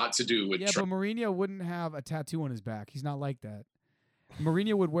had a lot to do with. Yeah, but Mourinho wouldn't have a tattoo on his back. He's not like that.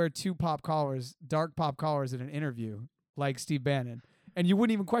 Mourinho would wear 2 pop collars, dark pop collars, in an interview, like Steve Bannon, and you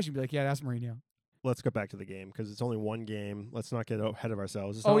wouldn't even question. Be like, yeah, that's Mourinho. Let's go back to the game, because it's only one game. Let's not get ahead of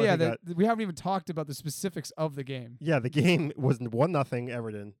ourselves. We haven't even talked about the specifics of the game. Yeah, the game was 1-0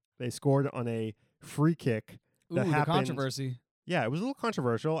 Everton. They scored on a free kick. That happened. The controversy. Yeah, it was a little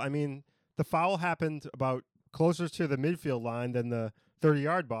controversial. I mean, the foul happened about closer to the midfield line than the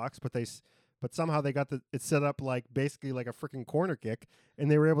 30-yard box, but somehow they got it set up basically like a freaking corner kick, and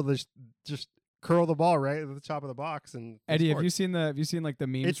they were able to just curl the ball right at the top of the box. And Eddie, have you seen the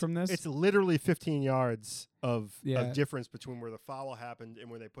memes from this? It's literally 15 yards of difference between where the foul happened and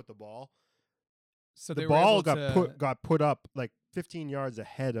where they put the ball. So the ball got put up 15 yards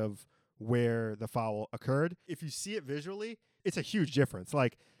ahead of where the foul occurred. If you see it visually, it's a huge difference.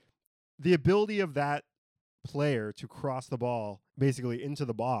 The ability of that player to cross the ball basically into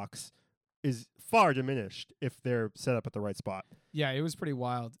the box is far diminished if they're set up at the right spot. Yeah, it was pretty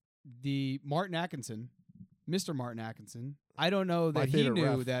wild. The Mr. Martin Atkinson, I don't know that he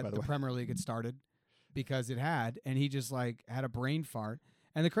knew that the Premier League had started, because it had, and he just had a brain fart.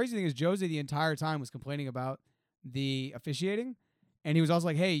 And the crazy thing is, Jose the entire time was complaining about the officiating, and he was also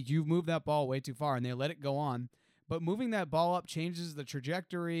like, hey, you've moved that ball way too far, and they let it go on. But moving that ball up changes the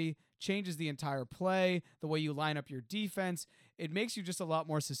trajectory, changes the entire play, the way you line up your defense. It makes you just a lot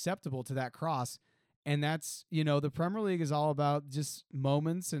more susceptible to that cross. And that's, the Premier League is all about just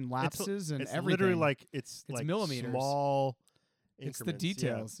moments and lapses and it's everything. Literally it's like millimeters. Small It's the increments. Yeah.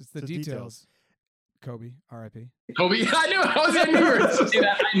 details. It's the details. Kobe, R.I.P. Kobe, I knew you were going to say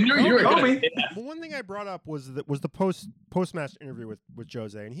that. I knew you were going to say that. But one thing I brought up was the post-match interview with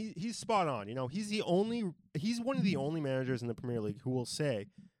Jose, and he's spot on. You know, he's one of the only managers in the Premier League who will say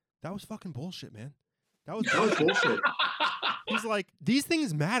that was fucking bullshit, man. That was bullshit. He's like, these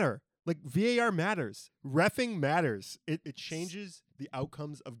things matter. Like, VAR matters. Reffing matters. It changes the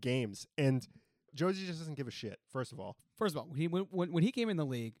outcomes of games. And Josie just doesn't give a shit, first of all. When he came in the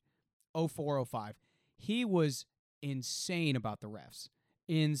league, 04-05, he was insane about the refs.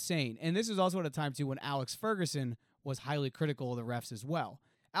 Insane. And this was also at a time, too, when Alex Ferguson was highly critical of the refs as well.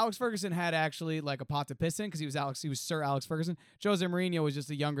 Alex Ferguson had actually like a pot to piss in because he was Sir Alex Ferguson. Jose Mourinho was just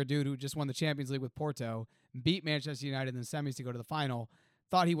a younger dude who just won the Champions League with Porto, beat Manchester United in the semis to go to the final,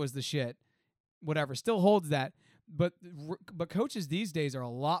 thought he was the shit, whatever, still holds that. But coaches these days are a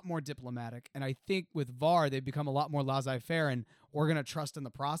lot more diplomatic, and I think with VAR, they've become a lot more laissez-faire, and we're going to trust in the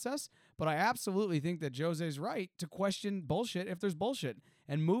process. But I absolutely think that Jose's right to question bullshit if there's bullshit,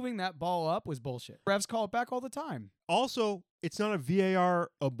 and moving that ball up was bullshit. Refs call it back all the time. Also, it's not a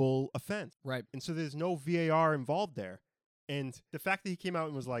VAR-able offense. Right. And so there's no VAR involved there. And the fact that he came out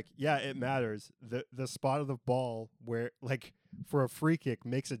and was like, yeah, it matters. The spot of the ball where, like, for a free kick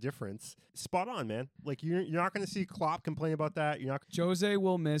makes a difference. Spot on, man. Like, you're not going to see Klopp complain about that. Jose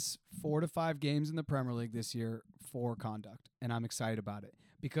will miss 4 to 5 games in the Premier League this year for conduct, and I'm excited about it.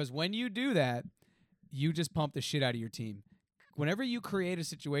 Because when you do that, you just pump the shit out of your team. Whenever you create a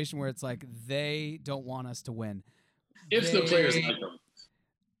situation where it's like they don't want us to win. If the players like them.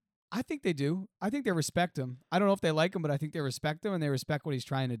 I think they do. I think they respect him. I don't know if they like him, but I think they respect him and they respect what he's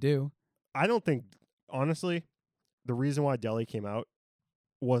trying to do. I don't think, honestly, the reason why Delhi came out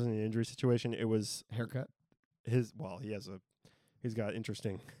wasn't an injury situation. It was haircut. He's got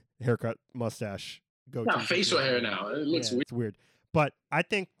interesting haircut, mustache, goatee. Not facial hair now. It looks weird. It's weird. But I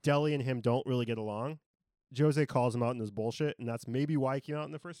think Delhi and him don't really get along. Jose calls him out in this bullshit, and that's maybe why he came out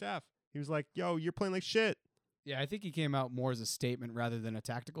in the first half. He was like, yo, you're playing like shit. Yeah, I think he came out more as a statement rather than a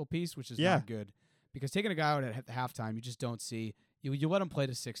tactical piece, which is not good. Because taking a guy out at halftime, you just don't see. You let him play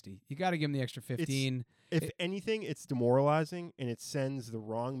to 60. You got to give him the extra 15. If anything, it's demoralizing, and it sends the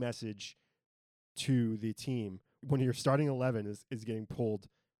wrong message to the team when your starting 11 is getting pulled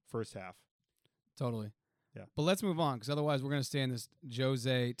first half. Totally. Yeah. But let's move on, because otherwise we're going to stay in this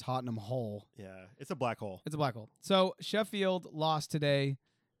Jose Tottenham hole. Yeah, it's a black hole. It's a black hole. So Sheffield lost today,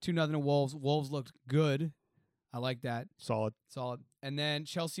 2-0 to Wolves. Wolves looked good. I like that. Solid. And then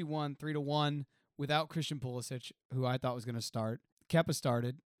Chelsea won 3-1 without Christian Pulisic, who I thought was going to start. Kepa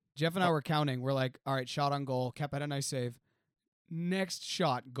started. Jeff and I were counting. We're like, all right, shot on goal. Kepa had a nice save. Next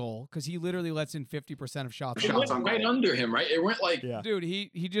shot, goal, because he literally lets in 50% of shots. It went right under him, right? It went like, dude,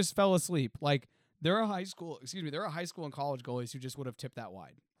 he just fell asleep. Like there are high school and college goalies who just would have tipped that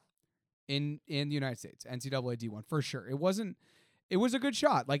wide in the United States, NCAA D1 for sure. It was a good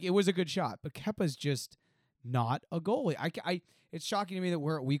shot. Like it was a good shot, but Kepa's just not a goalie. It's shocking to me that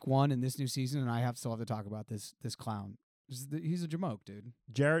we're at week 1 in this new season, and I still have to talk about this clown. He's a jamoke, dude.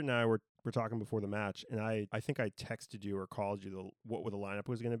 Jarrett and I were talking before the match, and I think I texted you or called you what the lineup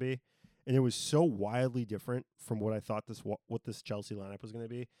was going to be, and it was so wildly different from what I thought what this Chelsea lineup was going to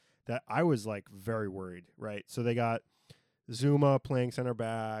be that I was like very worried. Right, so they got Zuma playing center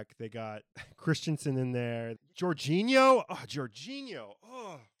back, they got Christensen in there, Jorginho.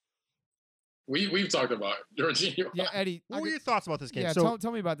 We've talked about Jorginho. Yeah, Eddie. What were your thoughts about this game? Yeah,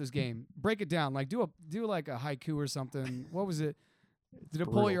 tell me about this game. Break it down. Like do like a haiku or something. What was it? Did it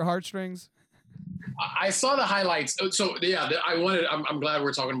pull at your heartstrings? I saw the highlights. So yeah, I'm glad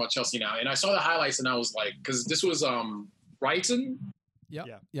we're talking about Chelsea now. And I saw the highlights and I was like, because this was Brighton. Yep.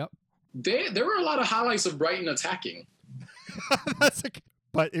 Yeah. Yep. There were a lot of highlights of Brighton attacking.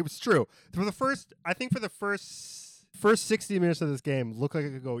 But it was true. For the first 60 minutes of this game looked like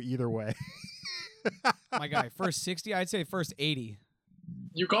it could go either way. My guy, first 60, I'd say first 80.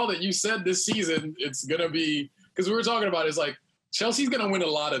 You called it. You said this season it's going to be, because we were talking about it's like Chelsea's going to win a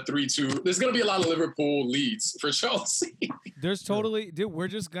lot of 3-2. There's going to be a lot of Liverpool leads for Chelsea. There's totally, dude, we're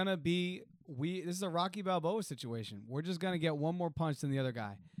just going to be, this is a Rocky Balboa situation. We're just going to get one more punch than the other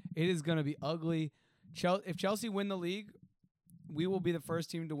guy. It is going to be ugly. If Chelsea win the league, we will be the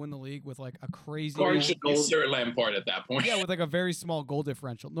first team to win the league with like a crazy goal. Sir Lampard at that point. Yeah, with like a very small goal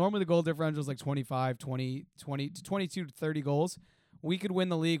differential. Normally the goal differential is like 25, 20, 22 to 30 goals. We could win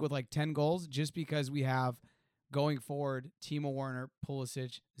the league with like 10 goals just because we have going forward Timo Werner,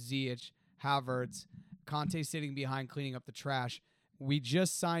 Pulisic, Ziyech, Havertz, Conte sitting behind cleaning up the trash. We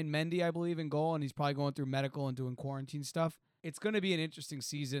just signed Mendy, I believe, in goal, and he's probably going through medical and doing quarantine stuff. It's going to be an interesting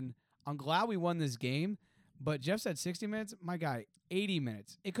season. I'm glad we won this game. But Jeff said 60 minutes. My guy, 80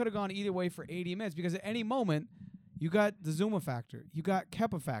 minutes. It could have gone either way for 80 minutes because at any moment, you got the Zuma factor. You got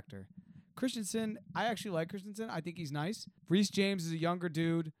Kepa factor. Christensen, I actually like Christensen. I think he's nice. Reece James is a younger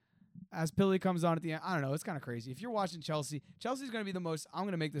dude. As Pilly comes on at the end, I don't know. It's kind of crazy. If you're watching Chelsea, Chelsea's going to be the most, I'm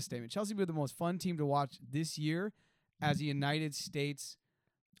going to make this statement. Chelsea will be the most fun team to watch this year as a United States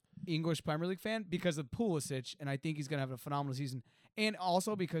English Premier League fan because of Pulisic, and I think he's going to have a phenomenal season. And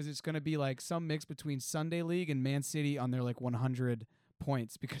also because it's going to be like some mix between Sunday League and Man City on their like 100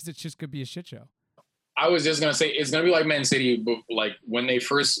 points because it just could be a shit show. I was just going to say, it's going to be like Man City, but like when they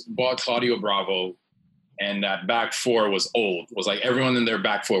first bought Claudio Bravo and that back four was old. Was like everyone in their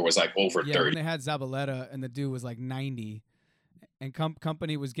back four was like over 30. When they had Zabaleta and the dude was like 90 and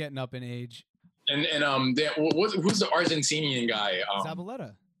Company was getting up in age. And who's the Argentinian guy?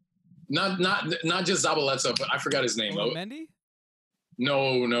 Zabaleta. Not just Zabaleta, but I forgot his name. Mendy?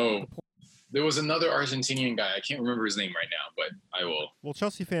 No. There was another Argentinian guy. I can't remember his name right now, but I will. Well,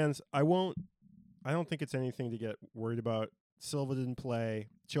 Chelsea fans, I don't think it's anything to get worried about. Silva didn't play.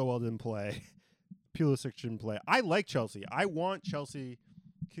 Chilwell didn't play. Pulisic didn't play. I like Chelsea. I want Chelsea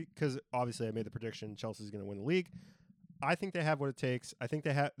because obviously I made the prediction Chelsea's going to win the league. I think they have what it takes. I think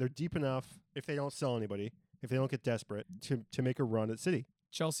they're deep enough if they don't sell anybody, if they don't get desperate, to make a run at City.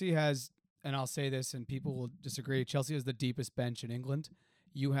 Chelsea has, and I'll say this and people will disagree, Chelsea has the deepest bench in England.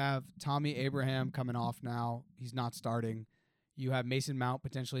 You have Tommy Abraham coming off now. He's not starting. You have Mason Mount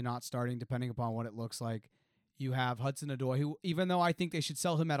potentially not starting depending upon what it looks like. You have Hudson-Odoi, who even though I think they should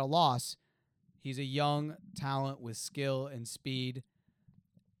sell him at a loss, he's a young talent with skill and speed.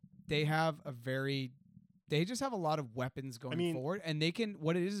 They just have a lot of weapons going forward, and they can.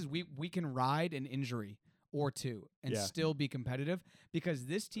 What it is we can ride an injury or two and still be competitive because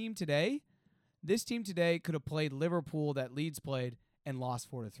this team today could have played Liverpool that Leeds played and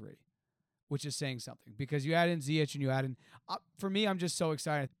lost 4-3, which is saying something because you add in Ziyech and you add in. For me, I'm just so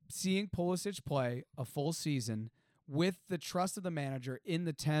excited seeing Pulisic play a full season with the trust of the manager in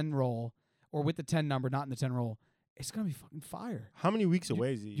the 10 role or with the 10 number, not in the 10 role. It's going to be fucking fire. How many weeks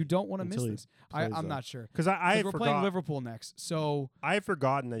away is he? You don't want to miss this. I'm not sure. Because we're playing Liverpool next. So I had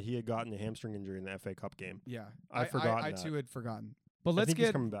forgotten that he had gotten a hamstring injury in the FA Cup game. Yeah. I too had forgotten. But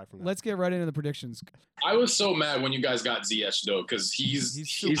he's coming back from that. Let's get right into the predictions. I was so mad when you guys got Ziyech though, because he's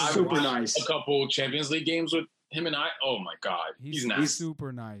super nice. A couple Champions League games with him and I. Oh my God, he's nice. He's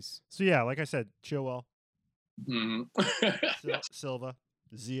super nice. So yeah, like I said, Chilwell, mm-hmm. Silva,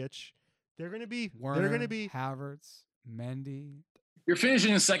 Ziyech. They're gonna be Havertz, Mendy. You're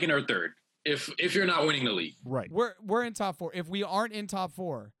finishing in second or third if you're not winning the league. Right. We're in top four. If we aren't in top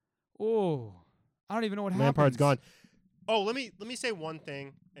four, I don't even know what happens. Lampard's gone. Oh, let me say one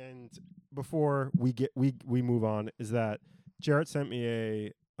thing, and before we move on, is that Jarrett sent me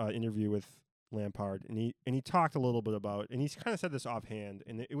a interview with Lampard, and he talked a little bit about, and he kind of said this offhand,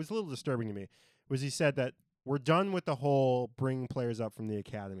 and it was a little disturbing to me. Was he said that we're done with the whole bring players up from the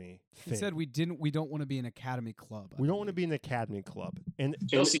academy thing. He said we don't want to be an academy club. We don't want to be an academy club, and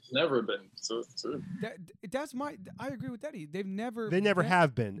Chelsea's never been. So. I agree with Eddie. They never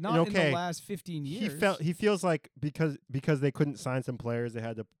have been. Not in the last 15 years. He feels like because they couldn't sign some players, they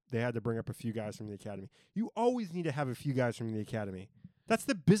had to bring up a few guys from the academy. You always need to have a few guys from the academy. That's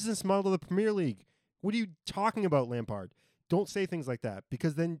the business model of the Premier League. What are you talking about, Lampard? Don't say things like that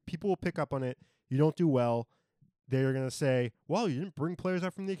because then people will pick up on it. You don't do well. They're going to say, well, you didn't bring players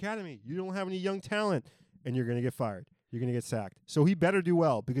up from the academy. You don't have any young talent. And you're going to get fired. You're going to get sacked. So he better do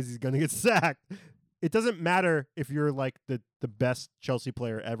well because he's going to get sacked. It doesn't matter if you're like the best Chelsea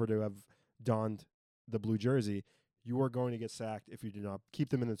player ever to have donned the blue jersey. You are going to get sacked if you do not keep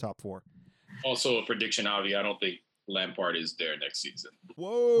them in the top four. Also a prediction, Avi. I don't think Lampard is there next season.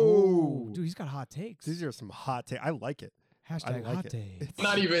 Whoa. Dude, he's got hot takes. These are some hot takes. I like it. Hashtag hot takes.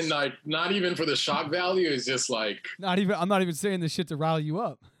 Not even for the shock value. It's just like I'm not even saying this shit to rile you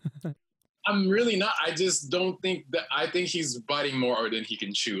up. I'm really not. I just don't think that. I think he's biting more than he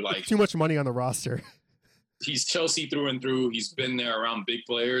can chew. Like too much money on the roster. He's Chelsea through and through. He's been there around big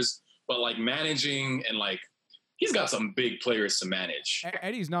players, but like managing and like he's got some big players to manage.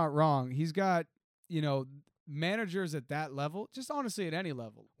 Eddie's not wrong. He's got managers at that level. Just honestly at any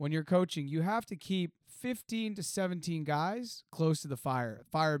level, when you're coaching, you have to keep 15 to 17 guys close to the fire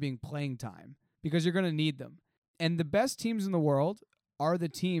being playing time because you're going to need them. And the best teams in the world are the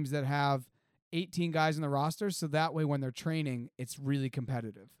teams that have 18 guys in the roster, so that way when they're training, it's really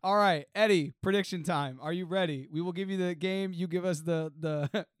competitive. All right, Eddie, prediction time. Are you ready? We will give you the game. You give us the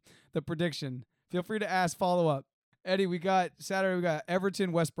the prediction. Feel free to ask follow-up. Eddie, Saturday we got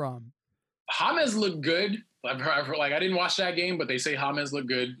Everton, West Brom. James looked good. I didn't watch that game, but they say James looked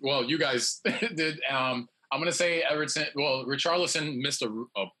good. Well, you guys did. I'm gonna say Everton. Well, Richarlison missed a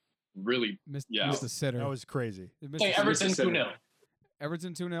really Missed Yeah. the sitter. That was crazy. Missed say the Everton sitter. 2-0.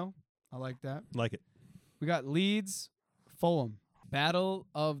 Everton 2-0. I like that. Like it. We got Leeds, Fulham. Battle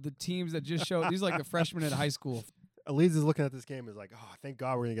of the teams that just showed. These are like the freshmen at high school. Leeds is looking at this game is like, oh, thank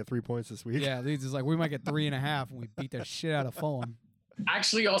God we're gonna get 3 points this week. Yeah, Leeds is like, we might get 3.5 when we beat the shit out of Fulham.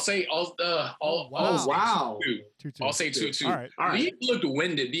 Actually, I'll say Wow. Wow. 2-2. I'll say 2-2. All right. All right. Leeds looked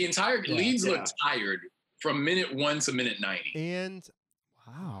winded. The entire Yeah. Leeds looked tired from minute 1 to minute 90. And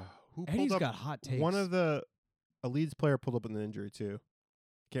Wow. who Eddie's pulled up? got hot takes. One of a Leeds player pulled up with an injury too.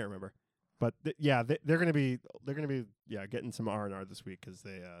 Can't remember. But they're gonna be getting some R&R this week because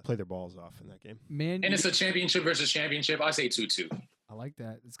they play their balls off in that game. Man, And it's a championship versus championship. I say 2-2. I like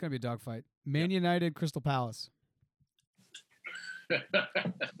that. It's gonna be a dogfight. Man United, Crystal Palace.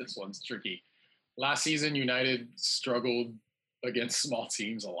 This one's tricky. Last season, United struggled against small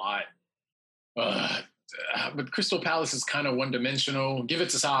teams a lot. But Crystal Palace is kind of one-dimensional. Give it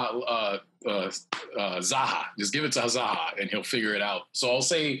to Zaha. Just give it to Zaha, and he'll figure it out. So I'll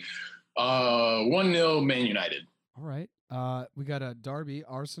say 1-0 Man United. All right. We got a derby,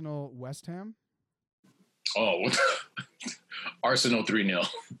 Arsenal, West Ham. Oh, Arsenal 3-0.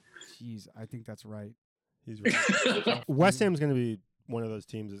 Jeez, I think that's right. He's right. West Ham's going to be one of those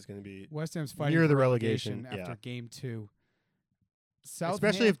teams that's going to be West Ham's fighting near for the relegation relegation, after yeah. game 2.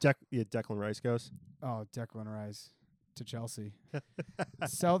 especially if Declan Rice goes. Oh, Declan Rice to Chelsea.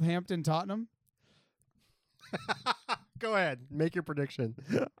 Southampton, Tottenham. Go ahead, make your prediction.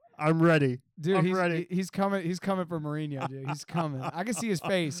 I'm ready. Dude, I'm he's ready. he's coming. He's coming for Mourinho, dude. He's coming. I can see his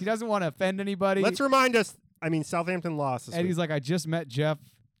face. He doesn't want to offend anybody. Let's remind us. I mean, Southampton lost this Eddie's week. like, I just met Jeff.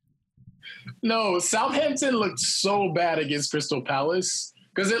 No, Southampton looked so bad against Crystal Palace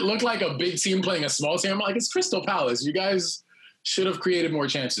because it looked like a big team playing a small team. I'm like, it's Crystal Palace. You guys should have created more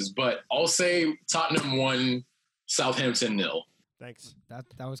chances. But I'll say Tottenham 1, Southampton 0. Thanks. That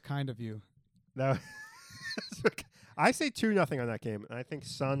was kind of you. That I say 2-0 on that game, and I think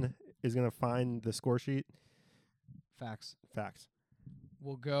Son is going to find the score sheet. Facts. Facts.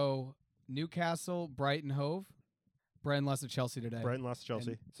 We'll go Newcastle, Brighton, Hove. Brighton lost to Chelsea today. Brighton lost to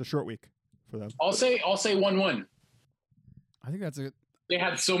Chelsea. It's a short week for them. I'll say 1-1. I think that's a They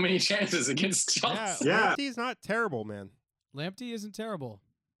had so many chances against Chelsea. Yeah. He's not terrible, man. Lamptey isn't terrible,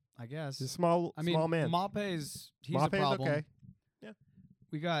 I guess. He's a small man. Mape's he's Mape's a problem. okay.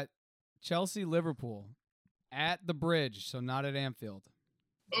 We got Chelsea, Liverpool at the Bridge, so not at Anfield.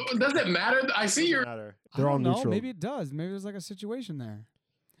 Oh, does it matter? I see your. Doesn't matter. I They're all don't know. neutral. Maybe it does. Maybe there's like a situation there.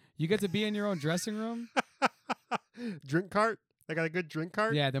 You get to be in your own dressing room. Drink cart. They got a good drink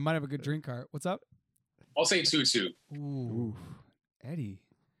cart. Yeah, they might have a good drink cart. What's up? I'll say 2-2. Ooh, Eddie.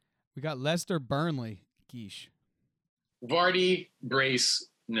 We got Leicester, Burnley. Geesh. Vardy, Brace,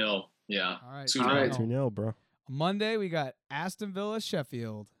 0. Yeah. All right. 2-0. All right. 2-0, bro. Monday we got Aston Villa,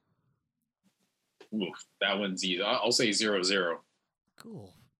 Sheffield. Oof, that one's easy. I'll say 0-0.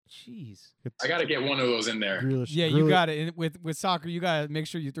 Cool. Jeez. I got to get one of those in there. Grealish, Yeah, you got it. And with soccer, you got to make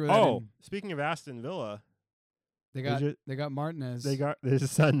sure you throw that Oh, in. speaking of Aston Villa, They Is got Martinez. they got their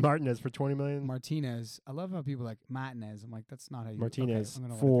son Martinez for 20 million. Martinez. I love how people are like Martinez. I'm like, that's not how you. Martinez okay, I'm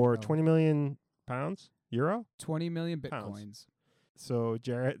gonna let for that go. 20 million pounds, euro. 20 million Pounds. bitcoins. So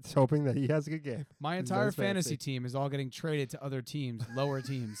Jarrett's hoping that he has a good game. My He's entire nice fantasy fantasy. team is all getting traded to other teams, lower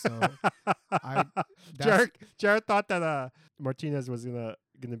teams. So Jarrett thought that Martinez was gonna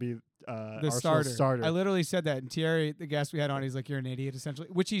be the Arsenal's starter. I literally said that, and Thierry, the guest we had on, he's like, "You're an idiot," essentially.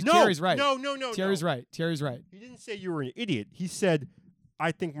 Which no, Thierry's right. No. Thierry's no. right. Thierry's right. He didn't say you were an idiot. He said,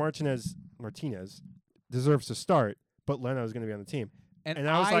 I think Martinez deserves to start, but Leno is going to be on the team. And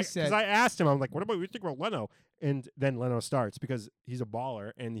I was like, said, because I asked him, I'm like, what do you think about Leno? And then Leno starts because he's a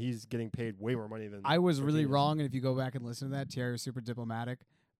baller and he's getting paid way more money than I was really Martinez. wrong, and if you go back and listen to that, Thierry was super diplomatic,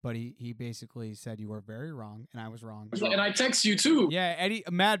 but he basically said you were very wrong, and I was wrong. And I text you too. Yeah, Eddie,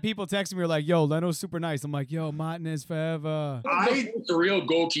 mad people texting me were like, "Yo, Leno's super nice." I'm like, "Yo, Martinez forever." It's the real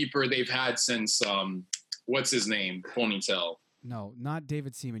goalkeeper they've had since what's his name? Ponytail. No, not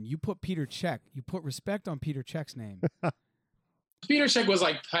David Seaman. You put Peter Cech. You put respect on Peter Cech's name. Peter Cech was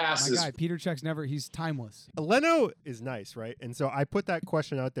like My passes. guy, Peter Cech's never. He's timeless. Leno is nice, right? And so I put that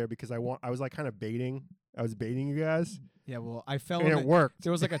question out there because I was like kind of baiting. I was baiting you guys, Yeah, well, I fell. and in it worked.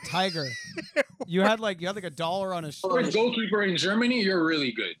 There was like a tiger. You had like a dollar on a For a string. goalkeeper in Germany, you're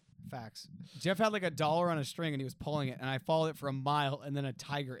really good. Facts. Jeff had like a dollar on a string, and he was pulling it, and I followed it for a mile, and then a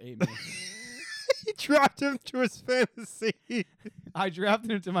tiger ate me. He dropped him to his fantasy. I drafted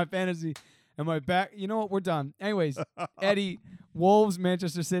him to my fantasy, and my back. You know what? We're done. Anyways, Eddie, Wolves,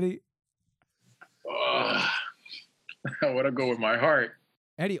 Manchester City. I want to go with my heart.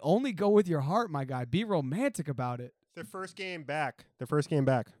 Eddie, only go with your heart, my guy. Be romantic about it. Their first game back.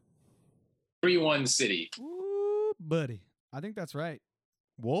 3-1 City. Ooh, buddy. I think that's right.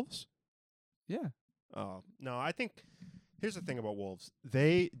 Wolves? Yeah. Oh, no, I think here's the thing about Wolves.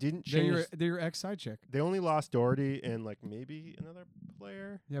 They didn't They're change. your ex-side chick. They only lost Doherty and like maybe another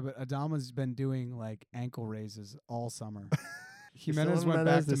player. Yeah, but Adama's been doing like ankle raises all summer. Still Jimenez in went Jimenez,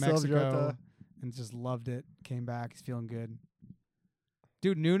 back to they still have Mexico Jota. and just loved it. Came back. He's feeling good.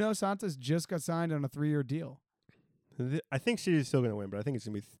 Dude, Nuno Santos just got signed on a 3-year deal. I think City's still going to win, but I think it's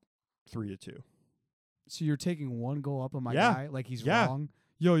going to be 3-2. So you're taking one goal up on my Yeah. guy like he's Yeah. wrong?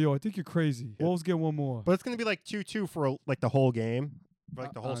 Yo, I think you're crazy. Yeah. Wolves get one more. But it's going to be like 2-2 for like the whole game, for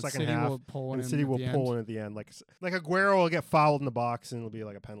like the whole second City half. will pull one And in City at will the pull end. in at the end. Like Aguero will get fouled in the box and it'll be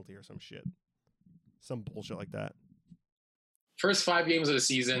like a penalty or some shit. Some bullshit like that. First 5 games of the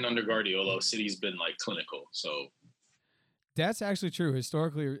season under Guardiola, City's been like clinical. So That's actually true.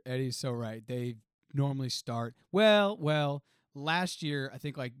 Historically, Eddie's so right. They normally start well. Last year, I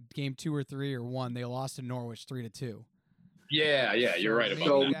think like game 2 or 3 or 1, they lost to Norwich 3-2. yeah, you're right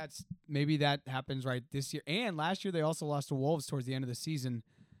about maybe that. Maybe that happens right this year. And last year they also lost to Wolves towards the end of the season.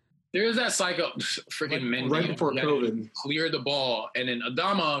 There is that cycle, freaking Mendy. Right before that COVID. Clear the ball. And then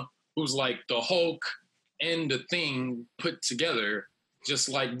Adama, who's like the Hulk and the Thing put together, just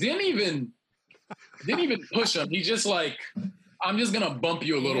like didn't even push him. He just like, I'm just gonna bump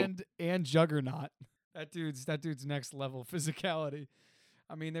you a little. And Juggernaut. That dude's next level physicality.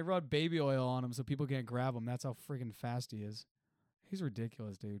 I mean, they rub baby oil on him so people can't grab him. That's how freaking fast he is. He's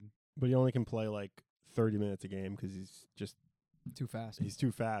ridiculous, dude. But he only can play like 30 minutes a game because he's Too fast.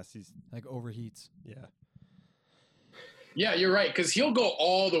 too fast. He's Like overheats. yeah. Yeah, you're right, because he'll go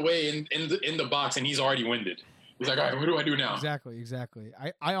all the way in the box and he's already winded. He's like, all right, what do I do now? Exactly.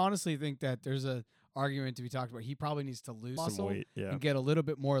 I honestly think that there's a argument to be talked about. He probably needs to lose Some muscle weight. Yeah. and get a little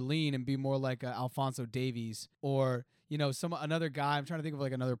bit more lean and be more like Alphonso Davies or another guy. I'm trying to think of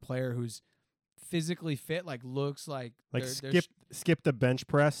like another player who's physically fit, like looks like Like they're skip the bench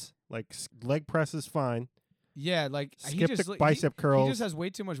press. Like leg press is fine. yeah, like Skip he just the bicep curls. He just has way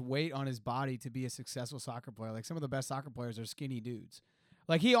too much weight on his body to be a successful soccer player. Like some of the best soccer players are skinny dudes.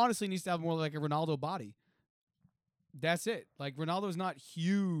 Like he honestly needs to have more like a Ronaldo body. That's it. Like Ronaldo's not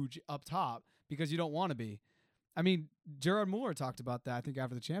huge up top because you don't want to be. I mean, Gerard Muller talked about that, I think,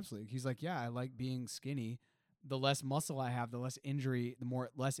 after the Champions League. He's like, yeah, I like being skinny. The less muscle I have, the less injury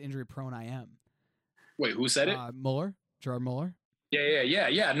prone I am. Wait, who said it? Gerard Muller.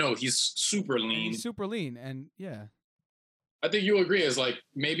 Yeah. No, he's super And lean. he's super lean, and yeah. I think you'll agree. Is like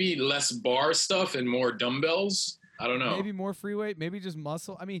maybe less bar stuff and more dumbbells. I don't know. Maybe more free weight, maybe just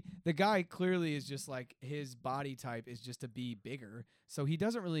muscle. I mean, the guy clearly is just like his body type is just to be bigger, so he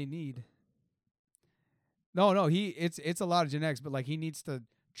doesn't really need. No, it's a lot of genetics, but like he needs to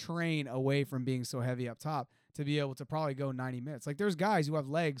train away from being so heavy up top to be able to probably go 90 minutes. Like there's guys who have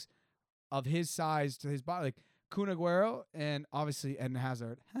legs of his size to his body, like Kun Aguero and obviously Eden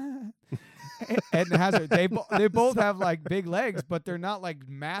Hazard. Eden Hazard, they both have like big legs, but they're not like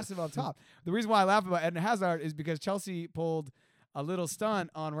massive up top. The reason why I laugh about Eden Hazard is because Chelsea pulled a little stunt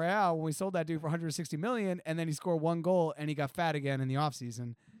on Real when we sold that dude for 160 million, and then he scored 1 goal and he got fat again in the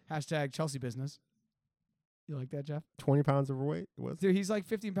offseason. # Chelsea business. You like that, Jeff? 20 pounds overweight. Dude, he's like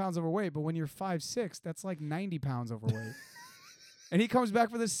 15 pounds overweight, but when you're 5'6", that's like 90 pounds overweight. And he comes back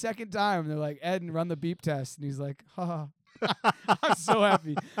for the second time. They're like, Eden, run the beep test. And he's like, ha. I'm so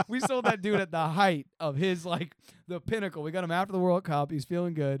happy. We sold that dude at the height of his, like, the pinnacle. We got him after the World Cup. He's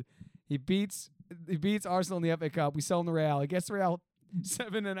feeling good. He beats Arsenal in the FA Cup. We sell him to Real. He gets Real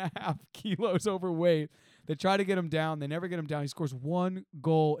 7.5 kilos overweight. They try to get him down. They never get him down. He scores 1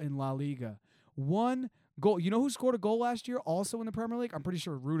 goal in La Liga. 1 goal. You know who scored a goal last year also in the Premier League? I'm pretty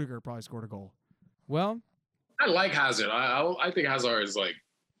sure Rudiger probably scored a goal. Well, I like Hazard. I think Hazard is like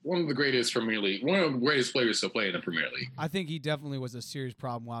one of the greatest players to play in the Premier League. I think he definitely was a serious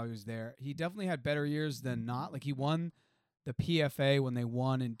problem while he was there. He definitely had better years than not. Like he won the PFA when they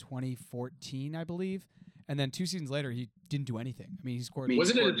won in 2014, I believe. And then 2 seasons later, he didn't do anything. I mean, he scored.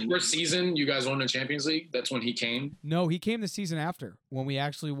 Wasn't it his first season you guys won the Champions League? That's when he came? No, he came the season after when we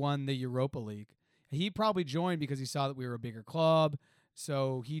actually won the Europa League. He probably joined because he saw that we were a bigger club.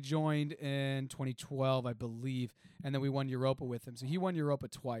 So he joined in 2012, I believe, and then we won Europa with him. So he won Europa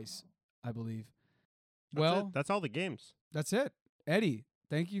twice, I believe. That's all the games. That's it. Eddie,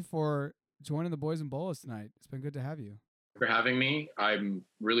 thank you for joining the Boys and Bolas tonight. It's been good to have you. For having me. I'm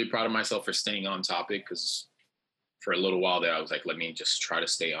really proud of myself for staying on topic because for a little while there, I was like, let me just try to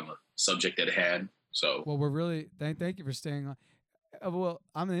stay on the subject at hand. So, well, we're really thank you for staying on. Well,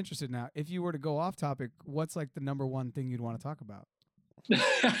 I'm interested now. If you were to go off topic, what's like the number one thing you'd want to talk about?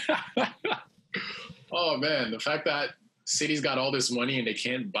 Oh man, the fact that City's got all this money and they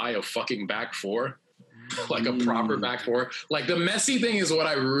can't buy a fucking back four, like a proper back four. Like the Messi thing is what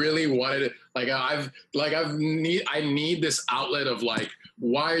I really wanted. I need this outlet of like,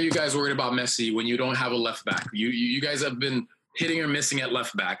 why are you guys worried about Messi when you don't have a left back? You guys have been hitting or missing at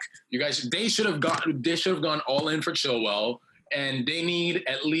left back. They should have gone all in for Chilwell, and they need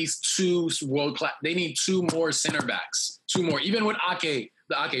at least two world class. They need two more center backs, two more. Even with the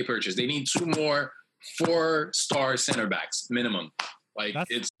Ake purchase, they need two more 4-star center backs minimum. Like I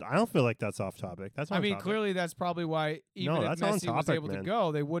don't feel like that's off topic. That's on topic. Clearly that's probably why even if Messi was able to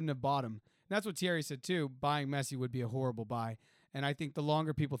go, they wouldn't have bought him. And that's what Thierry said too. Buying Messi would be a horrible buy. And I think the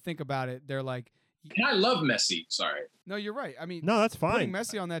longer people think about it, they're like, and I love Messi. Sorry. No, you're right. I mean, no, that's fine. Putting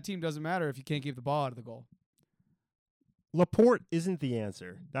Messi on that team doesn't matter if you can't keep the ball out of the goal. Laporte isn't the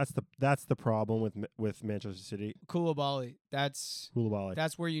answer. That's the problem with Manchester City. Koulibaly. That's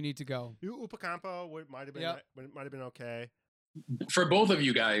where you need to go. Upamecano might have been okay. For both of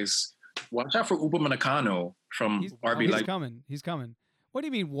you guys, watch out for Upamecano from RB Leipzig. He's coming. What do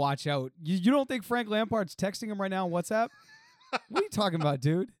you mean, watch out? You don't think Frank Lampard's texting him right now on WhatsApp? What are you talking about,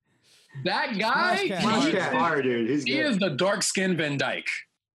 dude? That guy, he is the dark-skinned Van Dijk.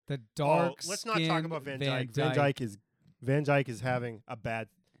 The dark. Let's not talk about Van Dijk. Van Dijk is having a bad.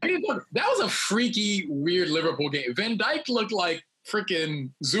 I mean, look, that was a freaky, weird Liverpool game. Van Dijk looked like freaking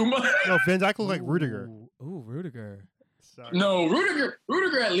Zuma. No, Van Dijk looked like Rudiger. Ooh, Rudiger. Sorry. No,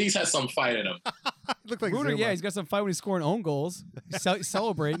 Rudiger at least has some fight in him. Looked like Rudiger, Zuma. yeah, he's got some fight when he's scoring own goals. He's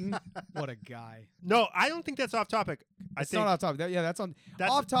celebrating. What a guy. No, I don't think that's off topic. It's not off topic. That's on.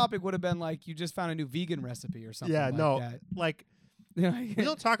 Off topic would have been like you just found a new vegan recipe or something. Like we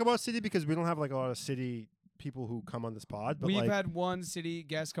don't talk about City because we don't have like a lot of City people who come on this pod. But we've had one City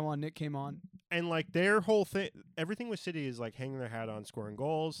guest come on. Nick came on, and like their whole thing, everything with City is like hanging their hat on scoring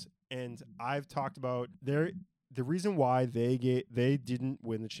goals. And I've talked about the reason why they didn't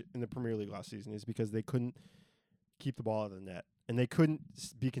win in the Premier League last season is because they couldn't keep the ball out of the net and they couldn't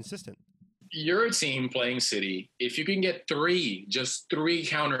be consistent. You're a team playing City. If you can get just three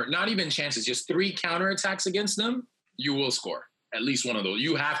not even chances, just 3 counterattacks against them, you will score at least one of those.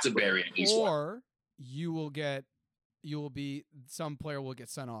 You have to bury at least one. Or some player will get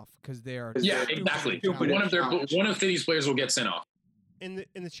sent off because they are. Yeah, exactly. One of City's players will get sent off. In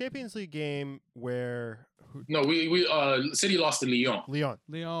the Champions League game where we City lost to Lyon.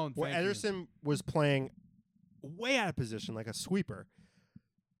 Where Ederson was playing way out of position like a sweeper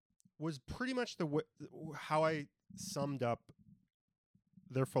was pretty much how I summed up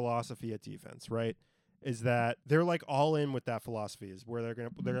their philosophy at defense, right? Is that they're like all in with that philosophy is where they're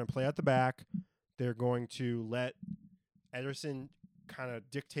gonna play at the back. They're going to let Ederson kind of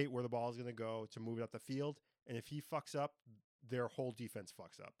dictate where the ball is going to go to move it up the field. And if he fucks up, their whole defense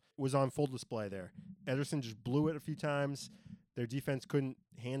fucks up. It was on full display there. Ederson just blew it a few times. Their defense couldn't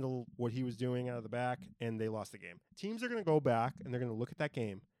handle what he was doing out of the back, and they lost the game. Teams are going to go back, and they're going to look at that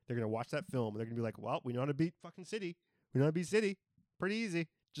game. They're going to watch that film, and they're going to be like, well, we know how to beat fucking City. We know how to beat City. Pretty easy.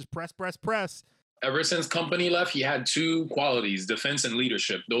 Just press. Ever since Company left, he had 2 qualities, defense and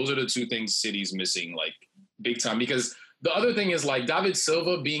leadership. Those are the 2 things City's missing, like, big time. Because the other thing is, like, David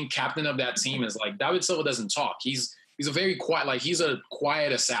Silva being captain of that team is, like, David Silva doesn't talk. He's a very quiet, like, he's a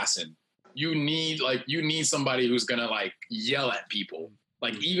quiet assassin. You need somebody who's going to, like, yell at people.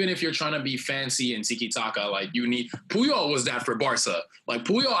 Like, even if you're trying to be fancy and tiki-taka, like, you need – Puyol was that for Barca. Like,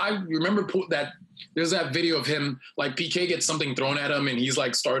 Puyol, I remember that – there's that video of him, like, Piqué gets something thrown at him, and he's,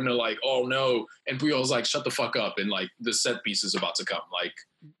 like, starting to, like, oh, no. And Puyol's like, shut the fuck up, and, like, the set piece is about to come. Like,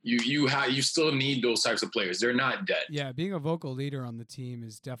 you still need those types of players. They're not dead. Yeah, being a vocal leader on the team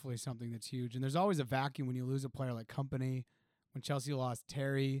is definitely something that's huge. And there's always a vacuum when you lose a player like Company, when Chelsea lost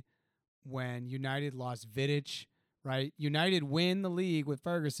Terry, when United lost Vidic. Right? United win the league with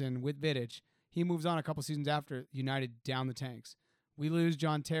Ferguson, with Vidic. He moves on a couple seasons after United down the tanks. We lose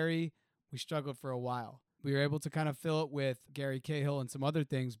John Terry. We struggled for a while. We were able to kind of fill it with Gary Cahill and some other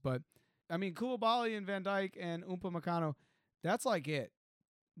things. But, I mean, Koulibaly and Van Dijk and Upamecano, that's like it.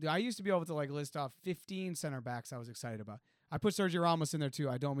 I used to be able to like list off 15 center backs I was excited about. I put Sergio Ramos in there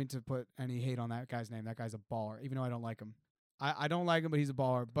too. I don't mean to put any hate on that guy's name. That guy's a baller, even though I don't like him. I don't like him, but he's a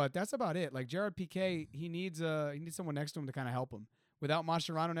baller. But that's about it. Like Gerard Piqué, he needs someone next to him to kind of help him. Without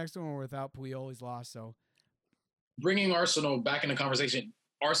Mascherano next to him or without Puyol, he's lost. So bringing Arsenal back in the conversation,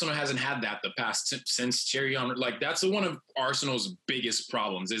 Arsenal hasn't had that the past since Thierry Henry. Like that's one of Arsenal's biggest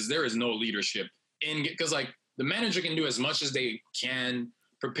problems is there is no leadership because like the manager can do as much as they can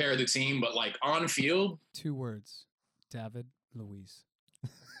prepare the team, but like on field. 2 words, David Luiz.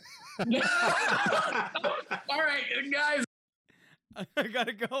 All right, guys. I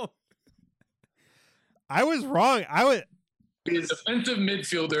gotta go. I was wrong. He's a defensive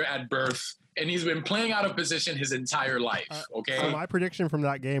midfielder at birth, and he's been playing out of position his entire life. Okay. So my prediction from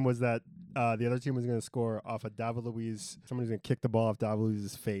that game was that the other team was going to score off of David Luiz. Somebody was going to kick the ball off David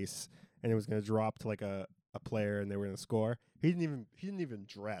Luiz's face, and it was going to drop to like a player, and they were going to score. He didn't even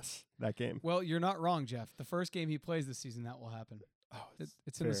dress that game. Well, you're not wrong, Jeff. The first game he plays this season, that will happen. Oh,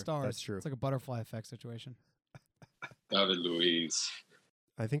 It's in the stars. That's true. It's like a butterfly effect situation. David Luiz.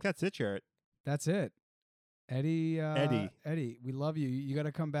 I think that's it, Jarrett. That's it. Eddie, Eddie, we love you. You got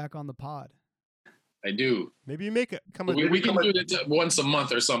to come back on the pod. I do. Maybe you make it. We can do it once a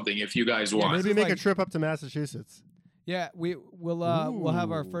month or something if you guys want. Maybe make a trip up to Massachusetts. Yeah, we'll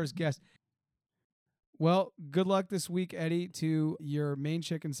have our first guest. Well, good luck this week, Eddie, to your main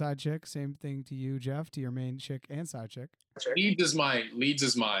chick and side chick. Same thing to you, Jeff, to your main chick and side chick. Leeds is my,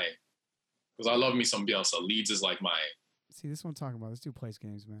 because I love me some Bielsa. Leeds is like my. See, this is what I'm talking about. This dude plays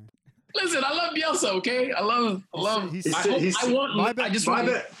games, man. Listen, I love Bielsa, okay? I just want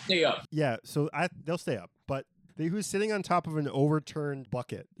to stay up. Yeah, so they'll stay up. But who's sitting on top of an overturned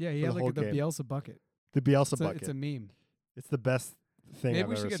bucket? Yeah, he had like the Bielsa bucket. The Bielsa bucket. It's a meme. It's the best thing I've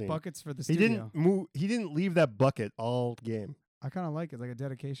ever seen. Maybe we should get buckets for the studio. He didn't leave that bucket all game. I kind of like it. It's like a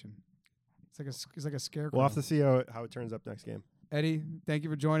dedication. It's like a scarecrow. We'll have to see how it turns up next game. Eddie, thank you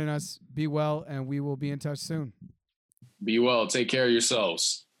for joining us. Be well, and we will be in touch soon. Be well. Take care of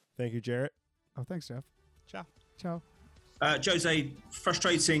yourselves. Thank you, Jarrett. Oh, thanks, Jeff. Ciao. Jose,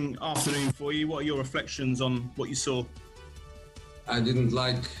 frustrating afternoon for you. What are your reflections on what you saw? I didn't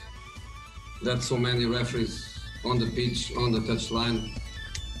like that so many referees on the pitch, on the touchline,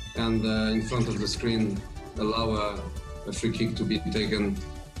 and in front of the screen allow a free kick to be taken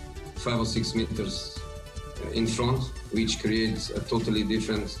 5 or 6 meters in front, which creates a totally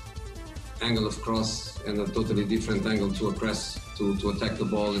different angle of cross and a totally different angle to a press to attack the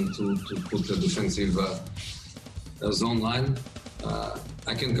ball and to put the defensive zone line.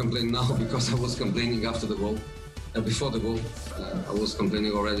 I can complain now because I was complaining after the goal. Before the goal, I was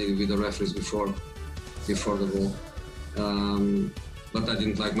complaining already with the referees before the goal. But I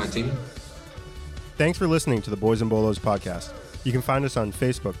didn't like my team. Thanks for listening to the Boys and Bolos podcast. You can find us on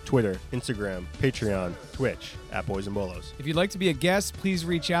Facebook, Twitter, Instagram, Patreon, Twitch at Boys and Bolos. If you'd like to be a guest, please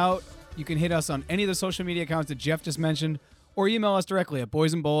reach out. You can hit us on any of the social media accounts that Jeff just mentioned, or email us directly at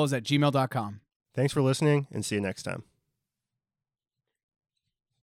boysandbolos@gmail.com. Thanks for listening, and see you next time.